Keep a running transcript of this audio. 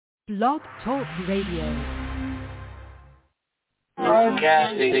Blog Talk Radio.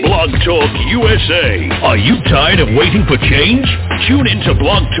 Blog Talk USA. Are you tired of waiting for change? Tune into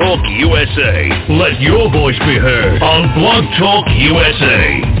Blog Talk USA. Let your voice be heard on Blog Talk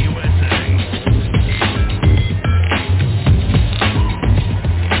USA.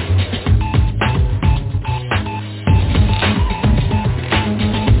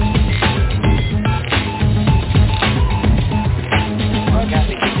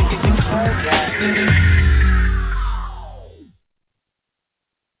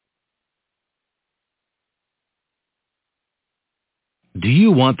 Do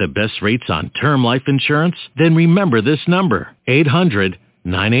you want the best rates on term life insurance? Then remember this number,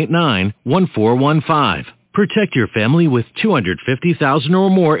 800-989-1415. Protect your family with $250,000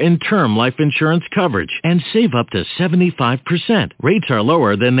 or more in term life insurance coverage and save up to 75%. Rates are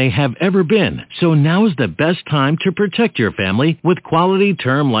lower than they have ever been, so now is the best time to protect your family with quality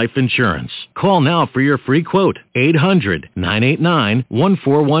term life insurance. Call now for your free quote,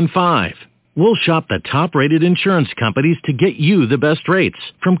 800-989-1415. We'll shop the top-rated insurance companies to get you the best rates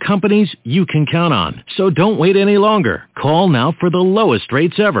from companies you can count on. So don't wait any longer. Call now for the lowest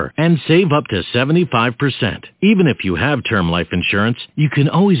rates ever and save up to 75%. Even if you have term life insurance, you can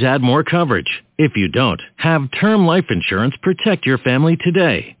always add more coverage. If you don't, have term life insurance protect your family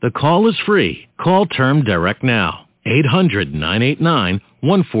today. The call is free. Call Term Direct now.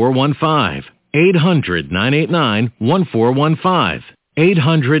 800-989-1415. 800-989-1415.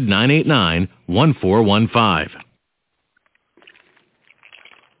 800-989-1415.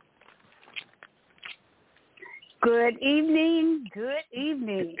 Good evening. Good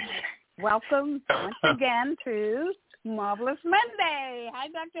evening. Welcome once again to Marvelous Monday. Hi,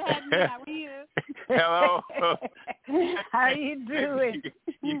 Dr. Haddon. How are you? Hello. How are you doing?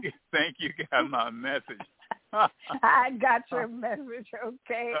 Thank you. Got my message. I got your message.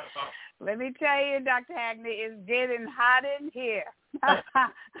 Okay. Let me tell you, Dr. Hagney, it's getting hot in here.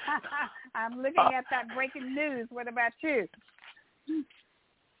 I'm looking at that breaking news. What about you?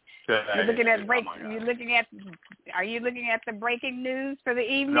 You're looking at Are you looking at the breaking news for the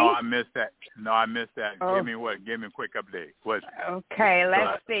evening? No, I missed that. Oh. Give me a quick update. What? Okay,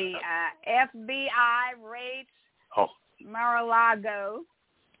 let's see. FBI raids Mar-a-Lago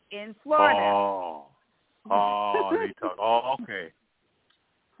in Florida. They talk. Okay.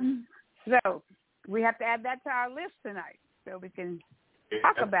 So we have to add that to our list tonight, so we can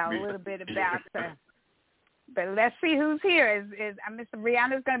talk about a little bit about. But let's see who's here. Is Mr.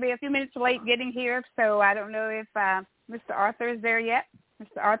 Brianna's going to be a few minutes late getting here, so I don't know if Mr. Arthur is there yet.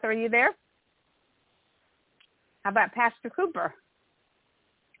 Mr. Arthur, are you there? How about Pastor Cooper?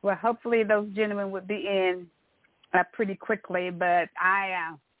 Well, hopefully those gentlemen would be in pretty quickly, but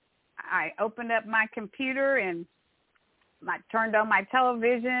I opened up my computer and I turned on my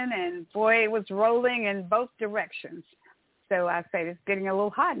television, and boy, it was rolling in both directions. So I said, it's getting a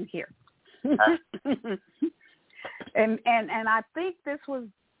little hot in here. and I think this was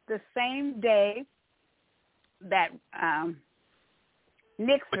the same day that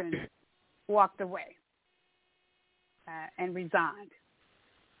Nixon walked away and resigned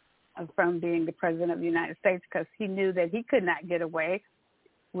from being the president of the United States, because he knew that he could not get away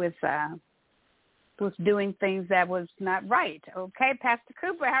with doing things that was not right. Okay, Pastor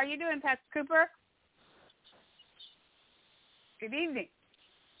Cooper, how are you doing, Pastor Cooper? Good evening.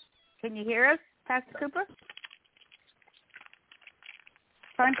 Can you hear us, Pastor Cooper?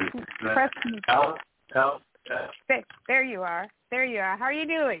 There you are. How are you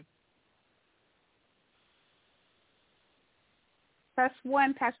doing? Press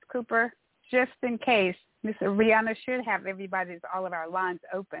 1, Pastor Cooper, just in case. Miss Rihanna should have all of our lines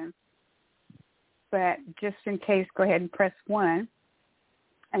open. But just in case, go ahead and press 1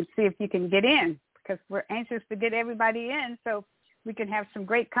 and see if you can get in, because we're anxious to get everybody in so we can have some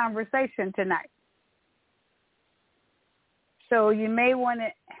great conversation tonight. So you may want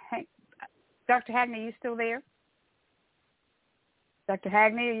to Dr. Hagney, are you still there? Dr.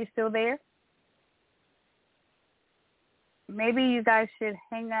 Hagney, are you still there? Maybe you guys should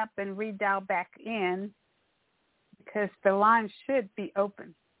hang up and redial back in, because the line should be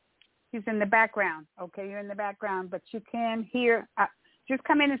open. He's in the background. Okay, you're in the background, but you can hear. Just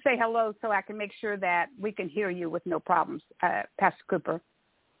come in and say hello so I can make sure that we can hear you with no problems, Pastor Cooper.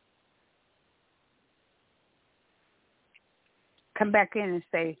 Come back in and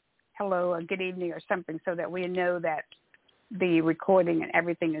say hello or good evening or something so that we know that the recording and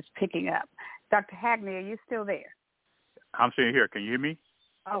everything is picking up. Dr. Hagney, are you still there? I'm sitting here. Can you hear me?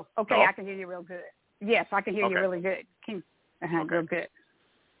 Oh, okay. No? I can hear you real good. Yes, I can hear you really good. Real good.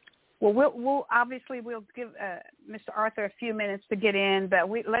 Well, we'll obviously we'll give Mr. Arthur a few minutes to get in, but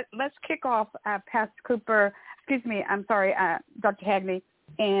let's kick off Pastor Cooper. Excuse me, I'm sorry, Dr. Hagney,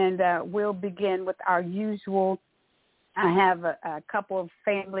 and we'll begin with our usual. I have a couple of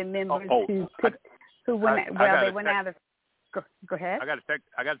family members who went out of. Go ahead. I got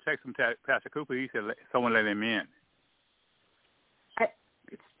to text from Pastor Cooper. He said someone let him in.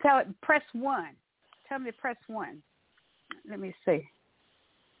 Press 1. Tell me to press 1. Let me see.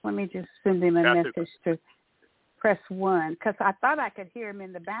 Let me just send him a message to press 1 because I thought I could hear him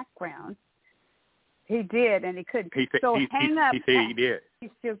in the background. He did, and he couldn't. Hang up. He said he did. He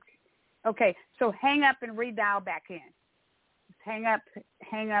still. Okay, so hang up and redial back in. Hang up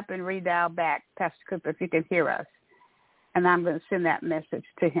and redial back, Pastor Cooper, if you can hear us. And I'm going to send that message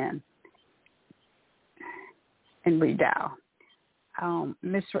to him and redial.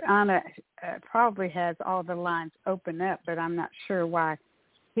 Mr. Anna probably has all the lines open up, but I'm not sure why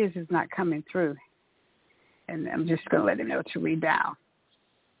his is not coming through. And I'm just going to let him know to redial.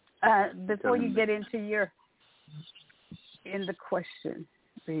 Before you get into the question,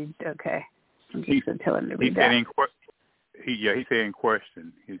 okay. I'm just going to tell him to redial. He said in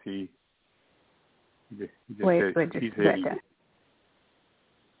question. Wait just a second.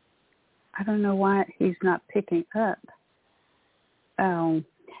 I don't know why he's not picking up.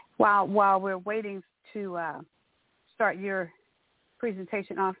 While we're waiting to start your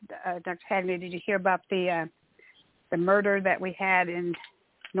presentation off, Dr. Hagney, did you hear about the murder that we had in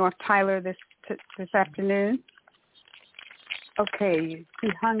North Tyler this afternoon? Okay, he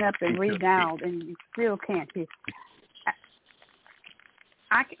hung up and redialed, and you still can't hear.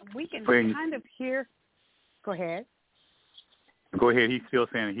 We can kind of hear. Go ahead. Go ahead. He's still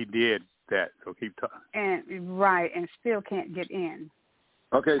saying he did that, so keep talking. And still can't get in.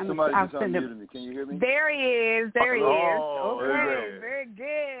 Okay, somebody just unmuted me. Can you hear me? There he is. Okay, good. Very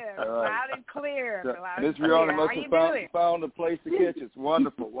good. Loud and clear. Miss Rihanna must have found a place to catch us.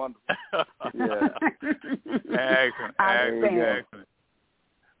 Wonderful. Yeah. Excellent.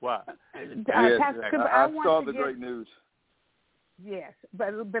 Wow. Pastor Cooper, I saw the great news. Yes,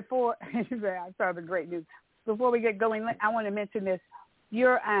 but before I saw the great news. Before we get going, I want to mention this.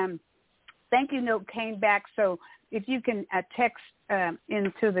 Your thank you note came back, so if you can text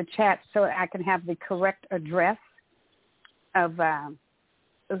into the chat so I can have the correct address of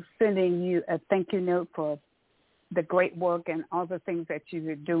sending you a thank you note for the great work and all the things that you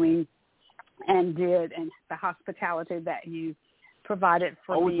were doing and did, and the hospitality that you provided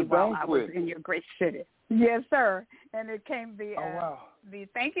for me while I was in your great city. Yes, sir. And it came the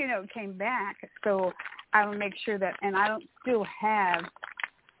thank you note came back, so I will make sure that, and I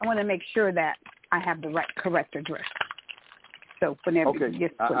want to make sure that I have the correct address. So whenever you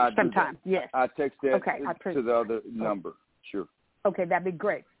get sometime, yes. I text that to the other number. Sure. Okay, that'd be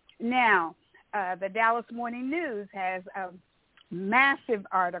great. Now, the Dallas Morning News has a massive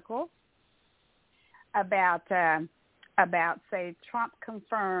article about say Trump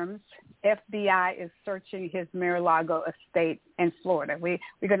confirms FBI is searching his Mar-a-Lago estate in Florida. We're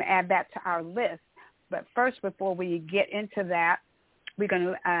going to add that to our list. But first, before we get into that, we're going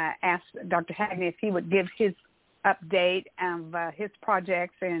to ask Dr. Hagney if he would give his update of his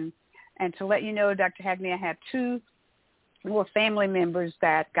projects. And to let you know, Dr. Hagney, I have 2 more family members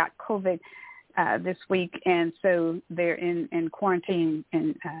that got COVID this week, and so they're in quarantine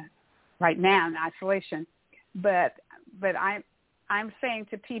and right now in isolation. But I'm saying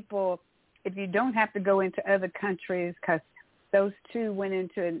to people, if you don't have to go into other countries, because those 2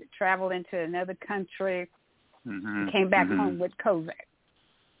 traveled into another country, came back home with COVID.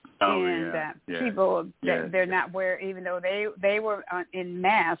 People, they're not wearing, even though they were in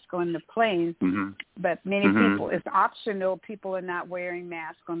masks on the planes, but many people, it's optional. People are not wearing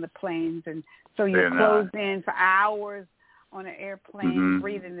masks on the planes, and so you're closed in for hours on an airplane,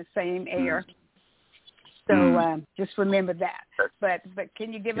 breathing the same air. So just remember that. But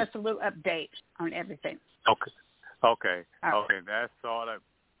can you give us a little update on everything? Okay. That's all.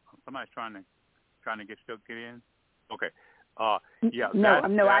 Somebody's trying to get in. Okay. No.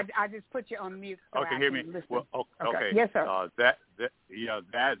 I just put you on mute. So okay, hear me. Well, okay. Yes, sir.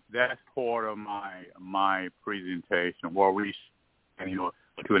 That's part of my presentation. Where we,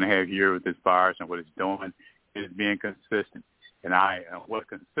 2.5 years with this virus and what it's doing is being consistent. And what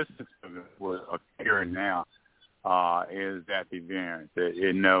consistency was occurring now is that the variants.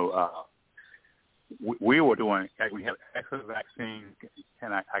 We were doing. We have excellent vaccines,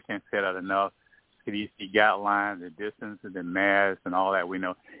 and I can't say that enough. CDC guidelines, the distances, the masks, and all that we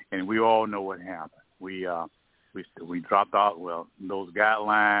know, and we all know what happened. We dropped out. Well, those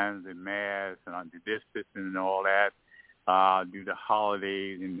guidelines and masks and the distancing and all that, due to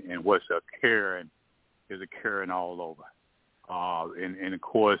holidays and what's occurring is occurring all over. And of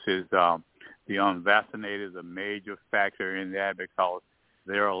course, is the unvaccinated is a major factor in that because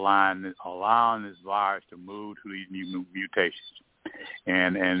they're allowing this virus to move to these new mutations,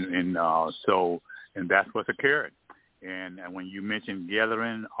 and that's what's occurring. And when you mentioned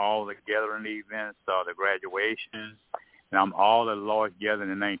gathering, all the gathering events, the graduations, and all the large gathering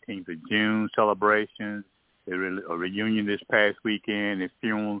the 19th of June celebrations, a reunion this past weekend, the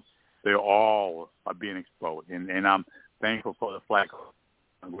funerals, they all are being exposed. And I'm thankful for the flight.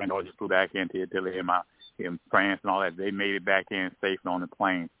 My granddaughter just flew back into Italy in France and all that. They made it back in safely on the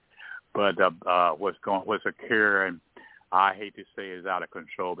plane. But what's occurring, I hate to say, is out of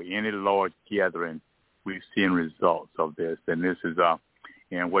control. But any large gathering, we've seen results of this. And this is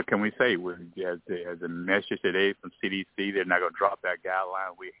and what can we say? As a message today from CDC, they're not going to drop that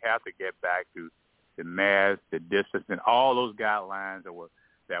guideline. We have to get back to the mask, the distance, and all those guidelines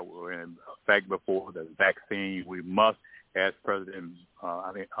that were in effect before the vaccine. We must, as President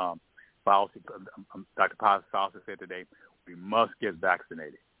Fauci, Dr. Fauci said today, we must get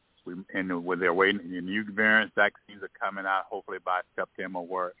vaccinated. When they're waiting, the new variants, vaccines are coming out hopefully by September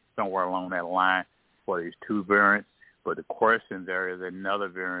or somewhere along that line for these two variants. But the question there is another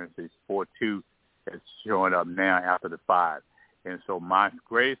variant, is 4.2, that's showing up now after the 5. And so my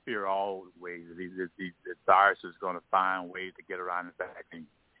greatest fear always is the virus is going to find ways to get around the vaccine.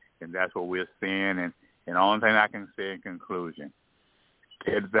 And that's what we're seeing. And the only thing I can say in conclusion,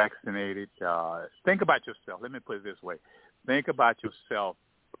 get vaccinated. Think about yourself. Let me put it this way. Think about yourself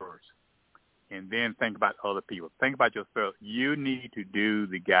first, and then think about other people. Think about yourself. You need to do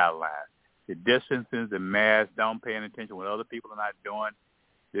the guidelines, the distances, the masks. Don't pay any attention what other people are not doing.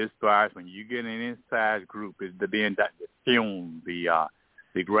 This virus, when you get an inside group, is the film,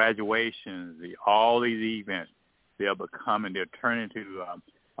 the graduations, all these events. They're turning into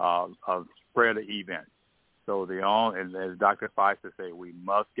a spread of events. So and as Dr. Pfizer said, we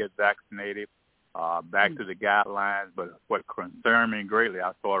must get vaccinated. Back to the guidelines, but what concerned me greatly,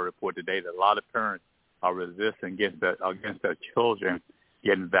 I saw a report today that a lot of parents are resisting against their children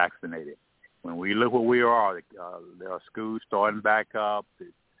getting vaccinated. When we look where we are, there are schools starting back up, the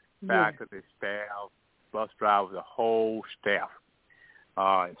faculty, staff, bus drivers, the whole staff.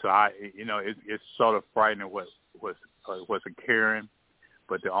 So it's sort of frightening what's occurring.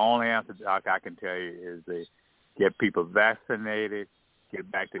 But the only answer I can tell you is to get people vaccinated. Get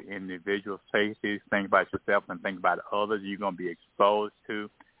back to individual safety. Think about yourself and think about others you're going to be exposed to.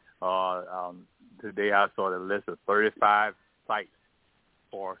 Today I saw the list of 35 sites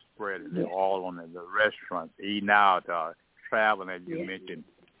for spreaders. They're all on the restaurants, eating out, traveling, as you mentioned,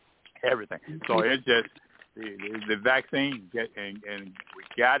 everything. So it's just the vaccine, and we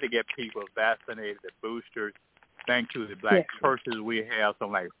got to get people vaccinated, the boosters. Thanks to the black churches, we have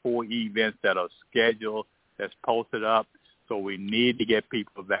some like 4 events that are scheduled, that's posted up. So we need to get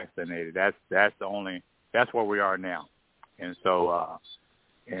people vaccinated. That's where we are now. And so,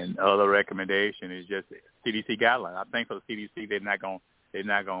 and other recommendation is just CDC guidelines. I think for the CDC, they're not going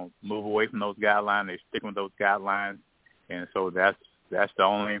to move away from those guidelines. They're sticking with those guidelines. And so those are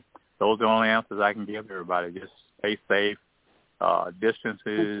the only answers I can give everybody. Just stay safe,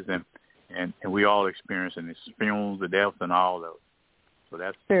 distances, and we all experiencing the funerals, the deaths, and all those. So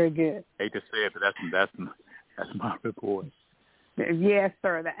that's very good. I hate to say it, but that's my report. Yes,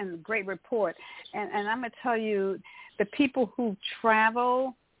 sir, and a great report. And I'm going to tell you, the people who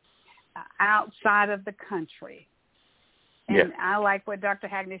travel outside of the country, and I like what Dr.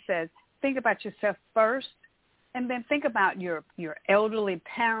 Hagney says, think about yourself first, and then think about your elderly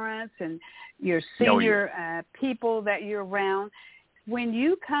parents and your senior people that you're around. When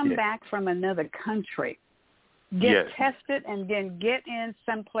you come back from another country, get tested and then get in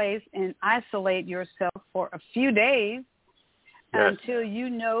someplace and isolate yourself for a few days until you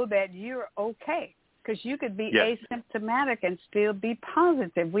know that you're okay, because you could be asymptomatic and still be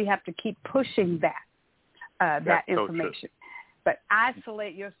positive. We have to keep pushing that information. So but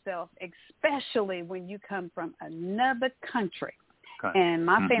isolate yourself, especially when you come from another country. And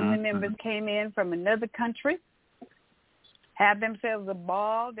my family members came in from another country, had themselves a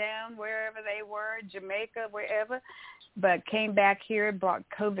ball down wherever they were, Jamaica, wherever, but came back here and brought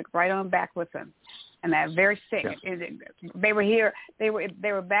COVID right on back with them. And they're very sick. They were here. They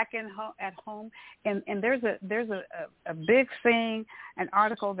were back at home. And there's a big thing, an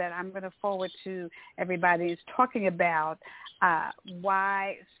article that I'm going to forward to everybody is talking about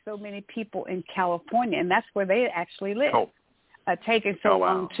why so many people in California, and that's where they actually live, taking so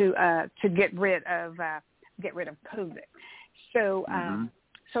long to get rid of COVID. So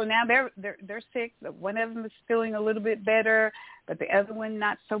so now they're sick. One of them is feeling a little bit better, but the other one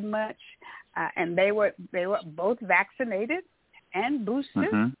not so much. And they were both vaccinated and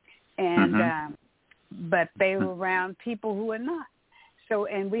boosted, and but they were around people who are not. So,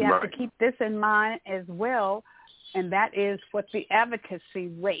 and we have to keep this in mind as well, and that is what the advocacy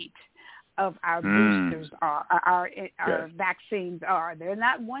rate of our boosters are, our vaccines are. They're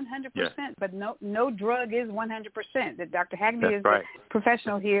not 100%, but no drug is 100%. That Dr. Hagney is the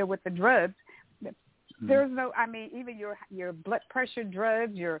professional here with the drugs. There's no, I mean, even your blood pressure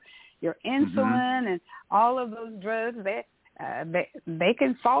drugs, your insulin, and all of those drugs, they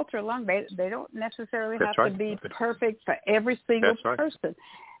can falter along. They don't necessarily have to be perfect for every single person.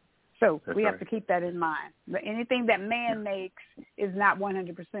 So we have to keep that in mind. But anything that man makes is not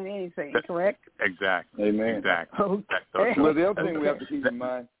 100% anything, correct? Exactly. Amen. Exactly. Okay. Well, the other thing we have to keep in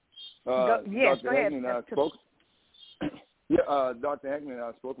mind, Dr. Hagney and I spoke. Dr. Hagney and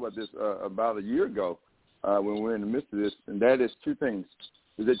I spoke about this about a year ago when we were in the midst of this, and that is two things: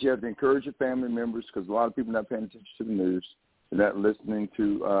 is that you have to encourage your family members, because a lot of people are not paying attention to the news, they're not listening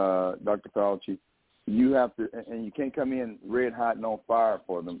to Dr. Fauci. You have to, and you can't come in red hot and on fire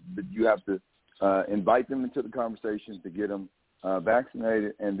for them, but you have to invite them into the conversation to get them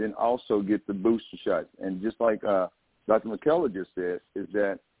vaccinated, and then also get the booster shots. And just like Dr. McKellar just said, is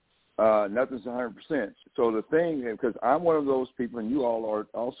that nothing's 100%. So the thing, because I'm one of those people, and you all are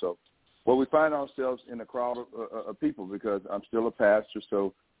also, well, we find ourselves in a crowd of people, because I'm still a pastor,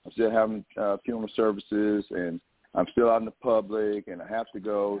 so I'm still having funeral services, and I'm still out in the public, and I have to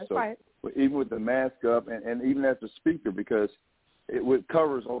go. That's so right. even with the mask up, and even as a speaker, because it with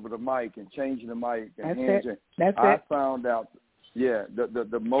covers over the mic and changing the mic and I found out,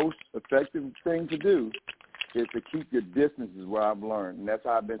 the most effective thing to do is to keep your distance, is what I've learned, and that's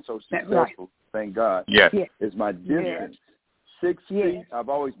how I've been so successful. Thank God. Yes. Is my distance. 6 feet. I've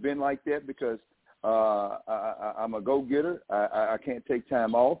always been like that because I'm a go-getter. I can't take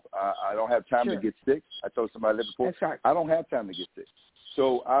time off. I don't have time to get sick. I told somebody that before. That's right. I don't have time to get sick.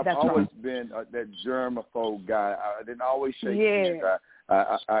 So I've always been that germaphobe guy. I didn't always shake hands.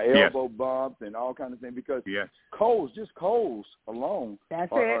 I elbow bumped and all kinds of things, because colds alone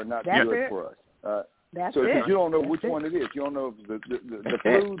are not good for us. So if you don't know which one it is, you don't know if the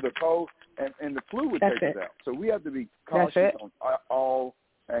flu, the cold, and the flu would take us out. So we have to be cautious on all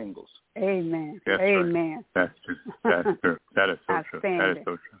angles. Amen. Yes, Amen. That's true. That's true. That is so true. That is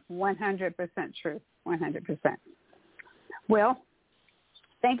so true. 100% true. 100%. Well,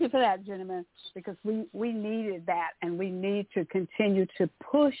 thank you for that, gentlemen, because we needed that, and we need to continue to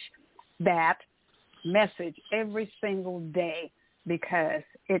push that message every single day, because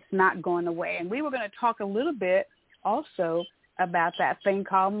it's not going away. And we were going to talk a little bit also about that thing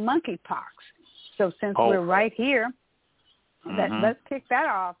called monkeypox. So since we're right here, let's kick that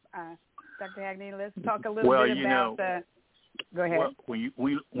off. Dr. Hagney, let's talk a little bit about go ahead. Well,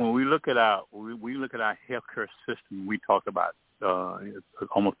 when we look at our healthcare system, we talked about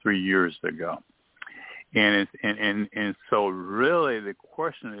almost 3 years ago, and so really the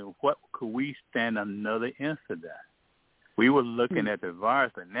question is, what could we stand another incident? We were looking at the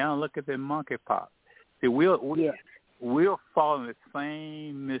virus, but now look at the monkeypox. See, we'll fall in the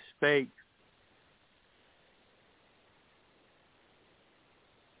same mistakes.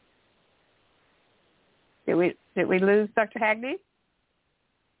 Did we lose Dr. Hagney?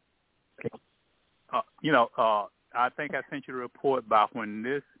 I think I sent you a report about when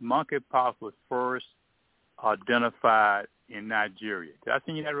this monkeypox was first identified in Nigeria. Did I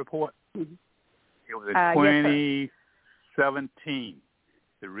send you that report? Mm-hmm. It was in 2017.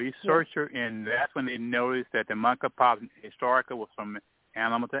 The researcher, and that's when they noticed that the monkeypox historically was from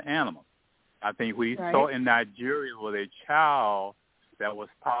animal to animal. I think we saw in Nigeria was a child that was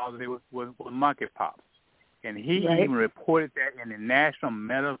positive with monkeypox. And he even reported that in the national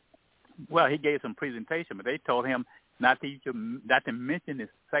medical. Well, he gave some presentation, but they told him not to mention the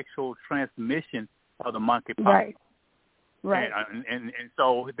sexual transmission of the monkeypox. Right. And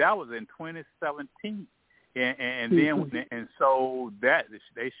so that was in 2017, and so that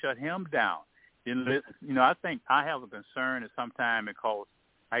they shut him down. I think I have a concern at some time, because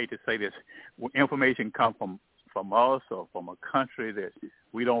I hate to say this, information comes from us or from a country that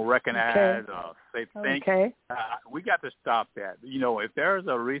we don't recognize or think. We got to stop that. If there's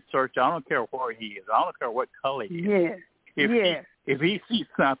a researcher, I don't care where he is, I don't care what color he is. If he sees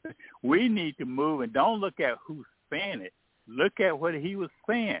something, we need to move, and don't look at who's saying it. Look at what he was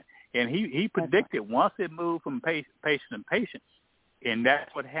saying. And he predicted once it moved from patient to patient. And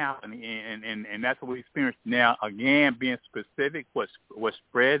that's what happened. And that's what we experienced now. Again, being specific, what's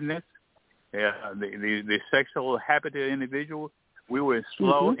spreading this, the sexual habit of individuals, We were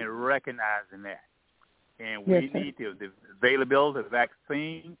slow in recognizing that. And we need the availability of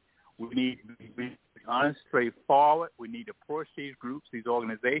vaccine. We need to be honest, straightforward. We need to push these groups, these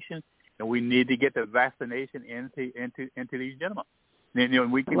organizations, and we need to get the vaccination into these gentlemen.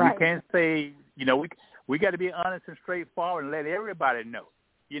 And, we can't say, we got to be honest and straightforward and let everybody know,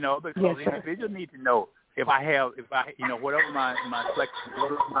 because individuals need to know if I whatever my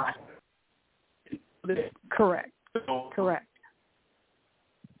flexibility, whatever my correct. Correct.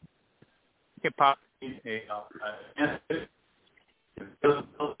 Can possibly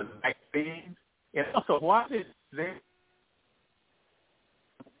vaccines, and also why is there?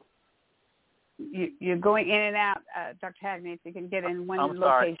 You're going in and out, Dr. Hagney. If you can get in one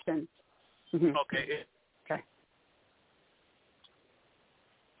location. Okay. Okay.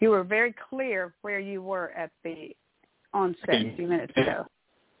 You were very clear where you were at the onset a few minutes ago.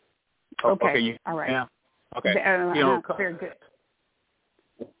 Okay. All right. Yeah. Okay. Very good.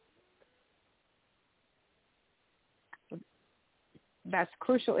 That's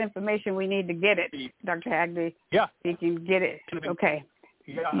crucial information. We need to get it, Dr. Hagney. Yeah. You can get it. Okay.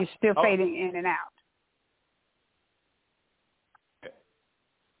 Yeah. You're still fading in and out.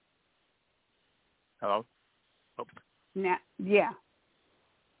 Hello? Oh. Now, yeah.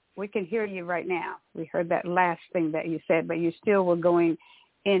 We can hear you right now. We heard that last thing that you said, but you still were going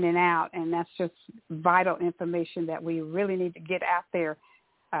in and out, and that's just vital information that we really need to get out there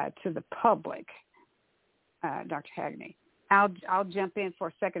to the public, Dr. Hagney. I'll jump in for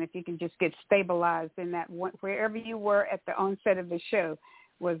a second if you can just get stabilized in that one, wherever you were at the onset of the show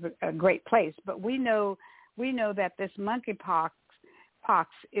was a great place. But we know that this monkeypox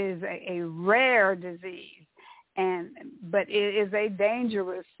is a rare disease, but it is a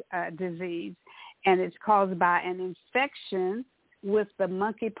dangerous disease, and it's caused by an infection with the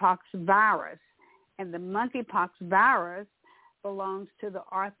monkeypox virus, and the monkeypox virus belongs to the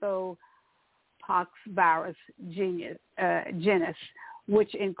Orthopoxvirus genus,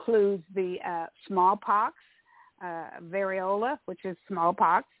 which includes the smallpox, variola, which is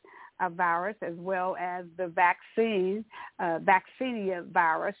smallpox virus, as well as the vaccinia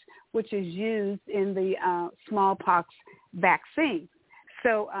virus, which is used in the smallpox vaccine.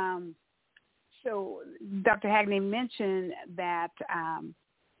 So Dr. Hagney mentioned that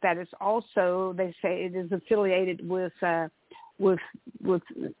it's also, they say it is affiliated with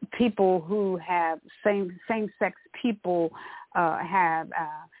people who have same-sex people have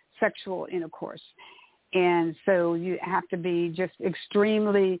sexual intercourse. And so you have to be just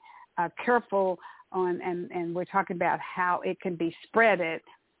extremely careful on, and we're talking about how it can be spreaded.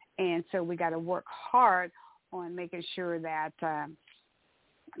 And so we got to work hard on making sure that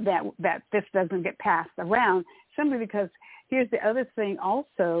this doesn't get passed around, simply because here's the other thing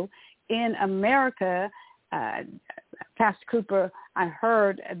also. In America, Pastor Cooper, I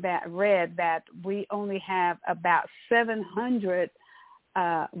read that we only have about 700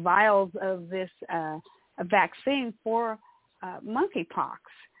 vials of this vaccine for monkeypox.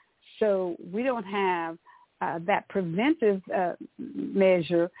 So we don't have that preventive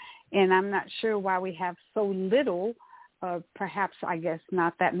measure, and I'm not sure why we have so little. Perhaps, I guess,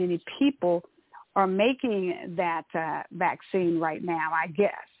 not that many people are making that vaccine right now, I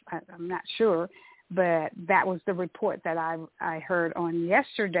guess. I'm not sure. But that was the report that I heard on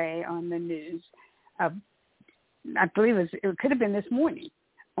yesterday on the news. I believe it could have been this morning,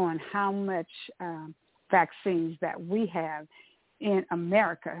 on how much vaccines that we have in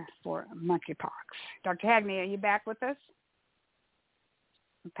America for monkeypox. Dr. Hagney, are you back with us?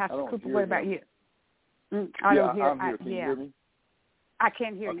 Pastor Cooper, what about you? I don't hear. I'm here. Can you hear me? I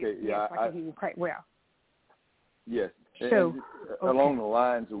can't hear you. Okay, yeah, yes, I can hear you quite well. Yes. So, along the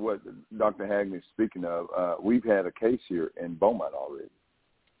lines of what Dr. Hagney is speaking of, we've had a case here in Beaumont already.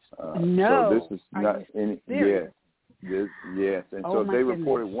 No. So this is not any. Serious? Yes. And so they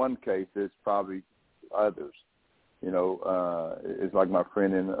reported one case. There's probably others. It's like my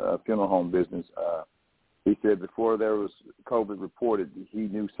friend in a funeral home business. He said before there was COVID reported, he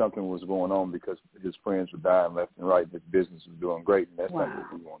knew something was going on because his friends were dying left and right. His business was doing great, and that's not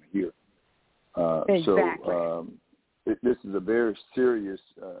what we want to hear. Exactly. So this is a very serious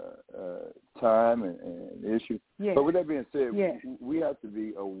time and issue. Yes. But with that being said, we have to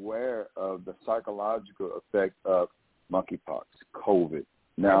be aware of the psychological effect of monkeypox, COVID.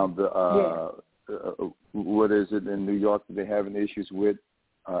 Now, what is it in New York that they're having issues with?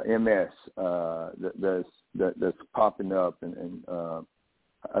 MS that's popping up, and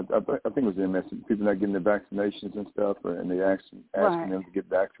I think it was MS. People not getting their vaccinations and stuff, and they asking them to get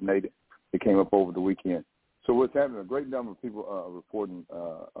vaccinated. It came up over the weekend. So what's happening? A great number of people are reporting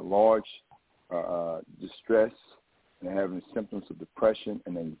a large distress and they're having symptoms of depression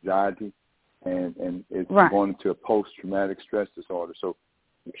and anxiety, and it's right. going into a post-traumatic stress disorder. So,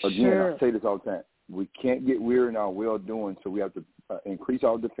 again, I say this all the time. We can't get weary in our well-doing, so we have to increase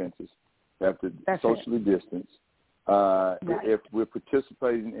our defenses. We have to socially distance. Right. If we're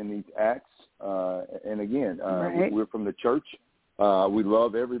participating in these acts, and again, right. we're from the church, we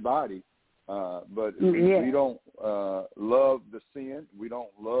love everybody, but we don't love the sin. We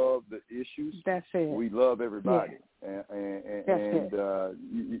don't love the issues. That's it. We love everybody. Yeah. And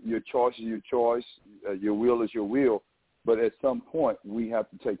your choice is your choice. Your will is your will. But at some point, we have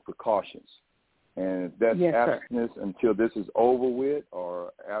to take precautions. And that's abstinence until this is over with,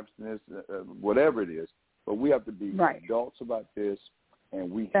 or abstinence, whatever it is. But we have to be adults about this,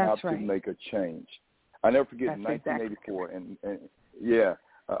 and we have to make a change. I never forget in 1984, and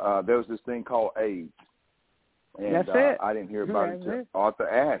there was this thing called AIDS. And I didn't hear about it until Arthur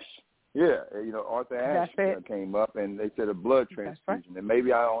Ashe. Yeah, Arthur Ashe came up, and they said a blood transfusion. And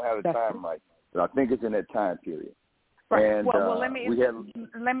maybe I don't have the time right, but I think it's in that time period. Right. And, well, let me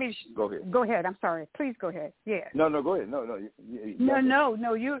go ahead. Go ahead. I'm sorry. Please go ahead. Yeah. No, go ahead. No.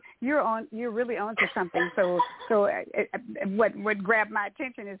 No. You're really onto something. So what grabbed my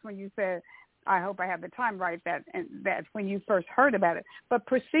attention is when you said, I hope I have the time right, that's when you first heard about it. But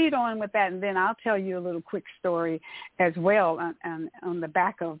proceed on with that, and then I'll tell you a little quick story as well on the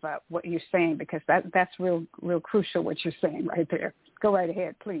back of what you're saying, because that's real crucial what you're saying right there. Go right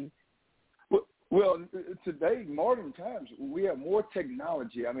ahead, please. Well, today, modern times, we have more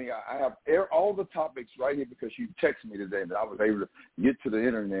technology. I mean, I have all the topics right here because you texted me today that I was able to get to the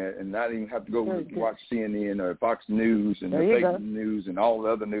internet and not even have to go watch CNN or Fox News and the fake news and all the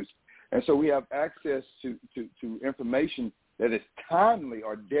other news. And so we have access to information that is timely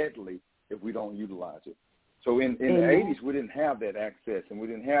or deadly if we don't utilize it. So in the 80s, we didn't have that access and we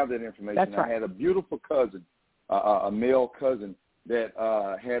didn't have that information. That's right. I had a beautiful cousin, a male cousin, that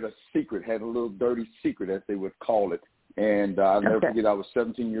had a little dirty secret, as they would call it. And I'll never forget, I was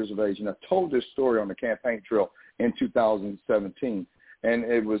 17 years of age, and I told this story on the campaign trail in 2017. And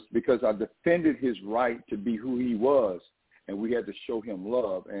it was because I defended his right to be who he was, and we had to show him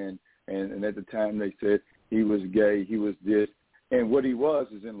love. And at the time they said he was gay, he was this. And what he was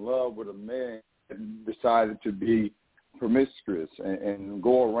is in love with a man that decided to be promiscuous and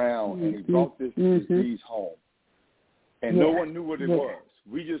go around, and he brought this disease home. And no one knew what it was.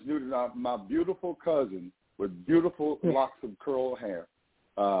 We just knew that my beautiful cousin with beautiful locks of curly hair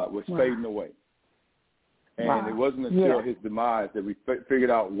was fading away. And it wasn't until his demise that we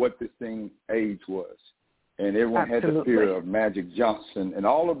figured out what this thing, AIDS, was. And everyone had the fear of Magic Johnson and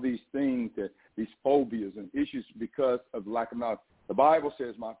all of these things, these phobias and issues because of lack of knowledge. The Bible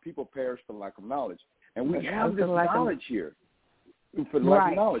says, my people perish for lack of knowledge. And we have this knowledge here. For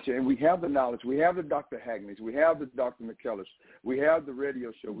lack of knowledge, and we have the knowledge. We have the Dr. Hagney's, we have the Dr. McKellars, we have the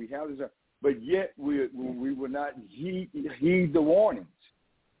radio show, we have this, but yet we will not heed the warnings.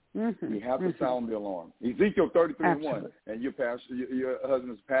 Mm-hmm. We have to sound the alarm. Ezekiel 33:1, and your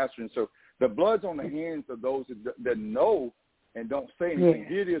husband's pastor, and so the blood's on the hands of those that know and don't say anything.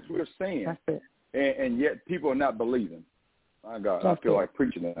 It is we're saying, and yet people are not believing. My God, I feel like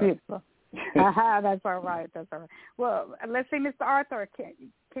preaching that. Beautiful. That's all right. Well, let's see, Mr. Arthur,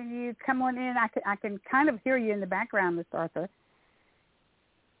 can you come on in? I can kind of hear you in the background, Mr. Arthur.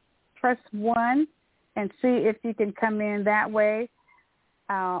 Press 1 and see if you can come in that way,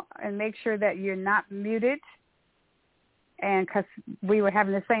 and make sure that you're not muted. And because we were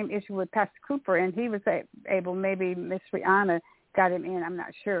having the same issue with Pastor Cooper, and he was able, maybe Miss Rihanna got him in. I'm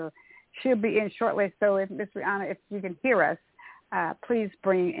not sure. She'll be in shortly. So if Miss Rihanna, if you can hear us, please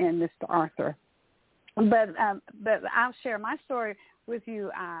bring in Mr. Arthur. But I'll share my story with you,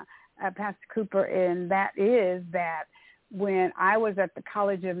 Pastor Cooper, and that is that when I was at the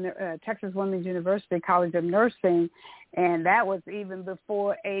College of Texas Women's University College of Nursing, and that was even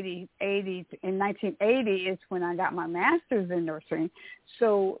before 80 in 1980 is when I got my master's in nursing.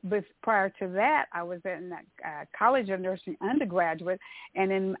 So prior to that, I was in that College of Nursing undergraduate,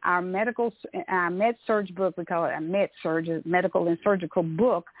 and in our med-surg book, we call it a med-surg, medical and surgical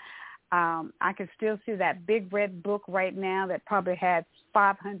book, I can still see that big red book right now that probably had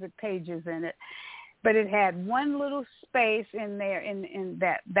 500 pages in it. But it had one little space in there, in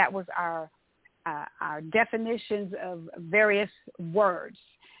that was our definitions of various words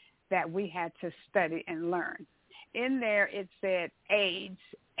that we had to study and learn. In there it said AIDS,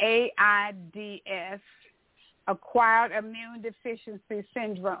 AIDS, acquired immune deficiency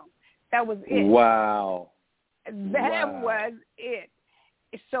syndrome. That was it. Wow. That was it.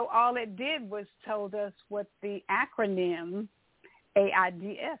 So all it did was told us what the acronym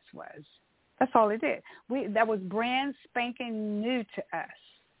AIDS was. That's all it did. That was brand spanking new to us.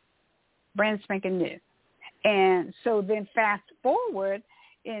 Brand spanking new. And so then fast forward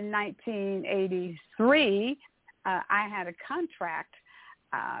in 1983, I had a contract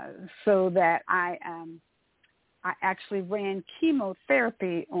so that I actually ran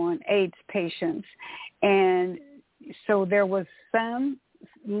chemotherapy on AIDS patients. And so there was some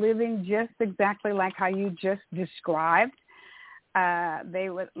living just exactly like how you just described. They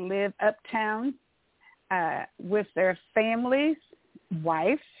would live uptown with their families,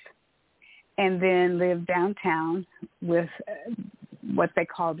 wives, and then live downtown with what they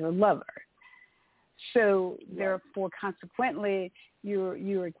call their lover. So therefore, consequently,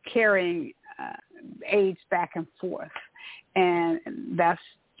 you're carrying AIDS back and forth, and that's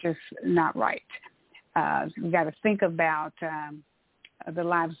just not right. We got to think about the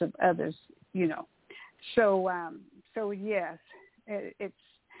lives of others, you know. So yes,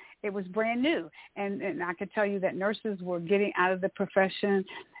 it was brand new, and I could tell you that nurses were getting out of the profession,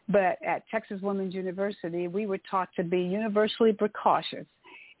 but at Texas Women's University, we were taught to be universally precautious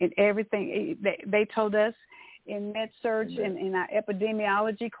in everything. They told us in med-surg and in our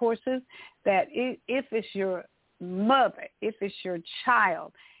epidemiology courses that if it's your mother, if it's your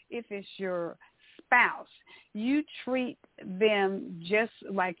child, if it's your spouse, you treat them just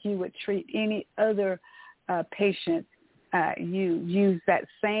like you would treat any other patient. You use that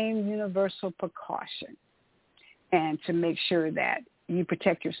same universal precaution and to make sure that you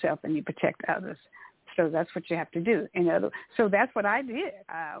protect yourself and you protect others. So that's what you have to do. So that's what I did.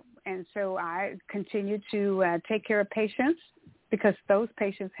 And so I continued to take care of patients because those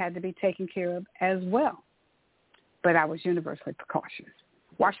patients had to be taken care of as well. But I was universally precautious.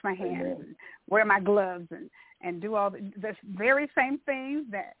 Wash my hands, and wear my gloves, and do all the very same things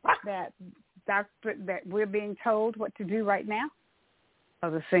that we're being told what to do right now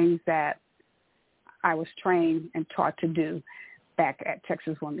are the things that I was trained and taught to do back at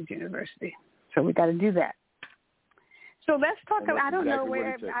Texas Women's University. So we got to do that. So let's talk. I don't know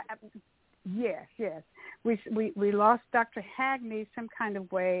where. Yes. We lost Dr. Hagney some kind of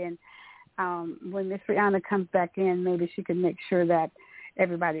way, and when Miss Rihanna comes back in, maybe she can make sure that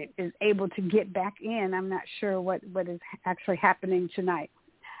everybody is able to get back in. I'm not sure what is actually happening tonight.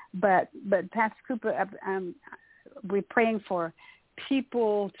 But Pastor Cooper, we're praying for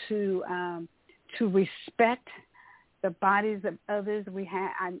people to respect the bodies of others.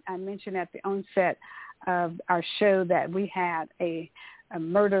 I mentioned at the onset of our show that we had a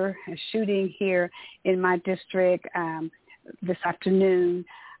shooting here in my district this afternoon.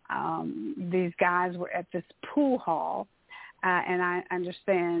 These guys were at this pool hall. And I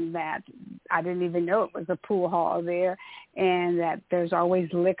understand that I didn't even know it was a pool hall there, and that there's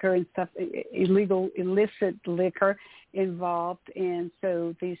always liquor and stuff, illicit liquor involved. And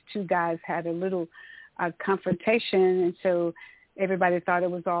so these two guys had a little confrontation, and so everybody thought it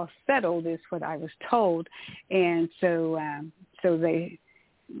was all settled, is what I was told. And so they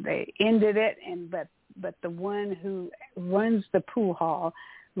ended it, but the one who runs the pool hall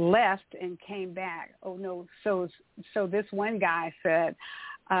left and came back. Oh no! So this one guy said,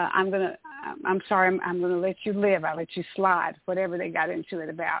 I'm sorry, I'm gonna let you live. I'll let you slide. Whatever they got into it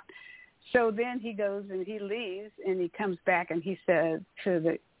about. So then he goes and he leaves and he comes back and he said to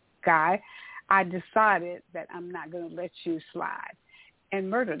the guy, I decided that I'm not gonna let you slide, and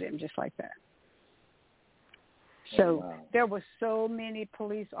murdered him just like that. So there were so many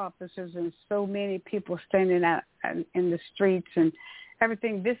police officers and so many people standing out in the streets and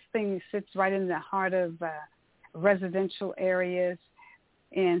everything. This thing sits right in the heart of residential areas.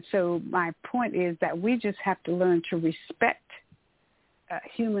 And so my point is that we just have to learn to respect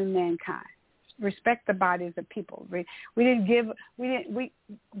human mankind, respect the bodies of people.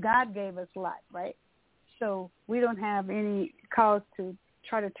 God gave us life, right? So we don't have any cause to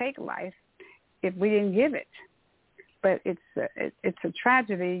try to take life if we didn't give it. But it's a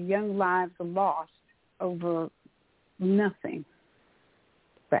tragedy. Young lives are lost over nothing.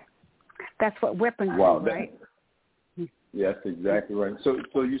 But that's what weapons do, right? Yes, exactly right. So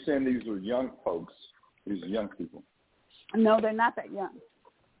you're saying these were young folks, these are young people? No, they're not that young.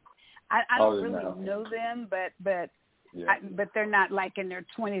 I don't really know them, but they're not like in their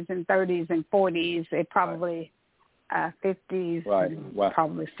 20s and 30s and 40s. They probably 50s, right?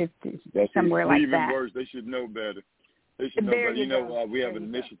 Probably 50s, somewhere like even that. Even worse, they should know better. They should know better. We have an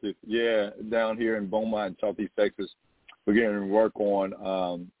initiative, down here in Beaumont, Southeast Texas. We're getting to work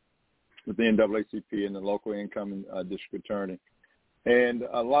on with the NAACP and the local income district attorney. And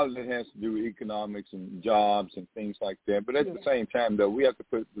a lot of it has to do with economics and jobs and things like that. But at the same time, though, we have to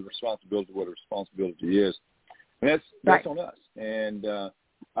put the responsibility where the responsibility is. And that's on us. And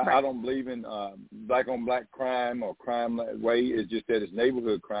I don't believe in black-on-black crime or crime that way. It's just that it's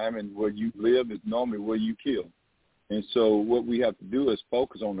neighborhood crime, and where you live is normally where you kill. And so what we have to do is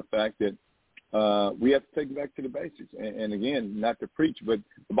focus on the fact that we have to take it back to the basics. And again, not to preach, but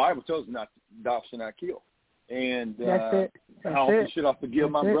the Bible tells us thou shalt not kill. And I also should I forgive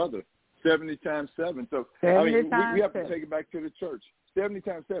my brother 70 times 7. So, we have to take it back to the church 70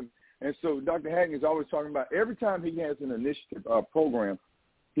 times 7. And so Dr. Hagney is always talking about every time he has an initiative program,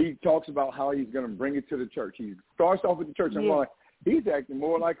 he talks about how he's going to bring it to the church. He starts off with the church. And I'm like, he's acting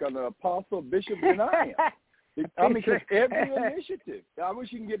more like an apostle, bishop than I am. I mean, because every initiative, I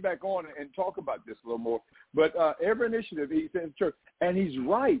wish you can get back on and talk about this a little more, but every initiative he says in church, and he's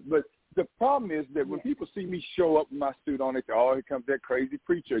right. But the problem is that when people see me show up with my suit on, they say, oh, here comes that crazy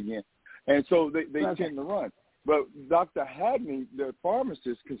preacher again. And so they tend to run. But Dr. Hagney, the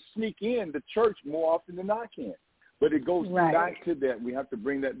pharmacist, can sneak in the church more often than I can. But it goes back to that. We have to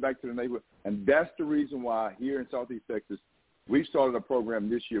bring that back to the neighborhood. And that's the reason why here in Southeast Texas, we started a program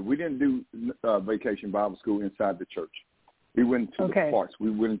this year. We didn't do Vacation Bible School inside the church. We went into the parks.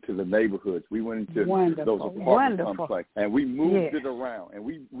 We went into the neighborhoods. We went into those apartment complexes. And we moved it around. And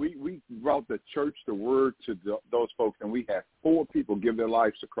we brought the church, the word to those folks. And we had 4 people give their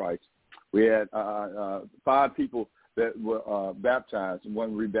lives to Christ. We had 5 people that were baptized and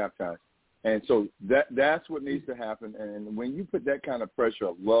 1 rebaptized. And so that's what needs to happen. And when you put that kind of pressure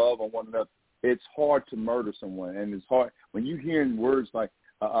of love on one another, it's hard to murder someone. And it's hard when you hearing words like,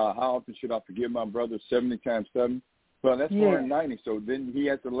 how often should I forgive my brother 70 times 7? Well, that's 490. So then he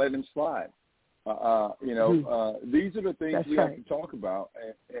has to let him slide. These are the things we have to talk about.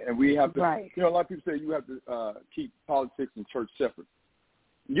 And we have to, a lot of people say you have to keep politics and church separate.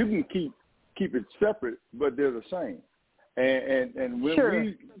 You can keep it separate, but they're the same. And when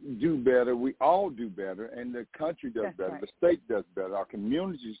we do better, we all do better, and the country does better, the state does better, our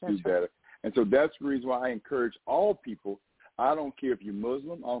communities do better. And so that's the reason why I encourage all people. I don't care if you're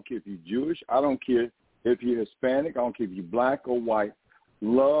Muslim. I don't care if you're Jewish. I don't care if you're Hispanic. I don't care if you're black or white.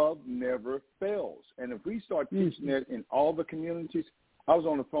 Love never fails. And if we start teaching that in all the communities, I was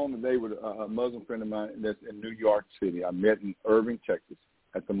on the phone today with a Muslim friend of mine that's in New York City. I met in Irving, Texas,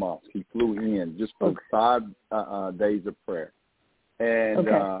 at the mosque. He flew in just for 5 days of prayer. And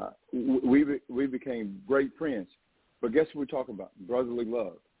we became great friends. But guess what we're talking about? Brotherly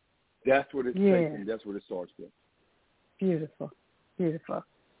love. That's what it takes, and that's what it starts with. Beautiful.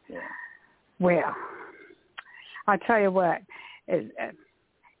 Yeah. Well, I'll tell you what,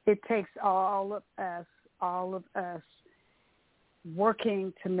 it takes all of us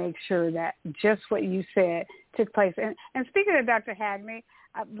working to make sure that just what you said took place. And speaking of Dr. Hagney,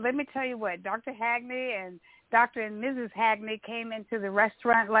 let me tell you what, Dr. Hagney and Dr. and Mrs. Hagney came into the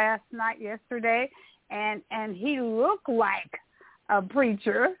restaurant yesterday, and he looked like a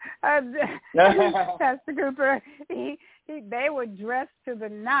preacher. Pastor Cooper, they were dressed to the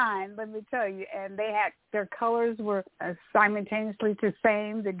 9, let me tell you, and their colors were simultaneously the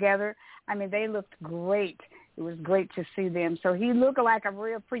same together. I mean, they looked great. It was great to see them. So he looked like a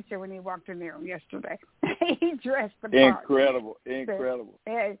real preacher when he walked in there yesterday. He dressed the part. Incredible. He dressed Brother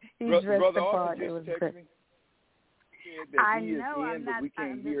the part. Arthur It was just good. texted me. I know but we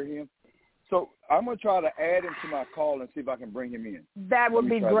can't hear him. So I'm going to try to add him to my call and see if I can bring him in. That would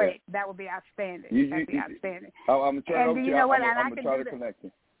be great. That would be outstanding. That'd be outstanding. I'm going to turn over to you. I'm going to try to connect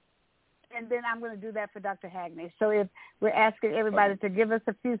him. And then I'm going to do that for Dr. Hagney. So if we're asking everybody to give us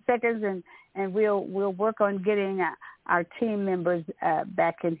a few seconds, and we'll work on getting our team members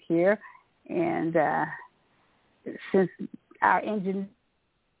back in here. And since our engine.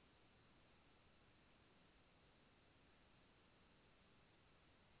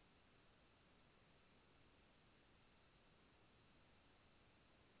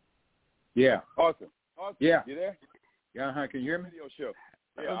 Yeah. Awesome. Yeah. You there? Yeah. Can you hear me? Radio show.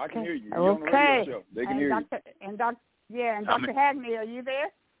 Yeah, I can hear you. You're on the radio show. They can hear you. Dr. Hagney, are you there?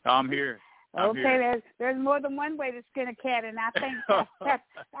 I'm here. There's more than one way to skin a cat, and I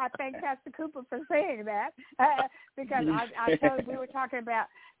thank Pastor Cooper for saying that because I told we were talking about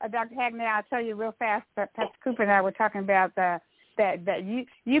Dr. Hagney. I'll tell you real fast. Pastor Cooper and I were talking about that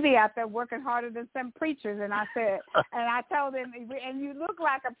you be out there working harder than some preachers, and I said, and I told him, and you look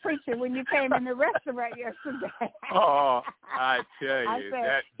like a preacher when you came in the restaurant yesterday. Oh, I tell you,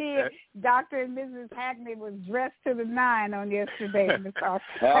 I said, Dr. and Mrs. Hagney was dressed to the 9 on yesterday.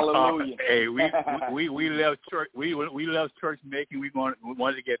 Hallelujah. Hey, we left church. We left church making. We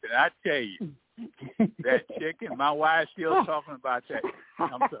wanted to get there. And I tell you, that chicken. My wife's still talking about that.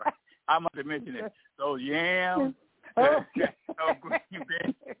 I'm sorry. I must have mentioned it. Those yams. I'm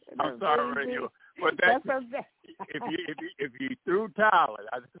sorry, radio. But that's okay. if you threw Tyler,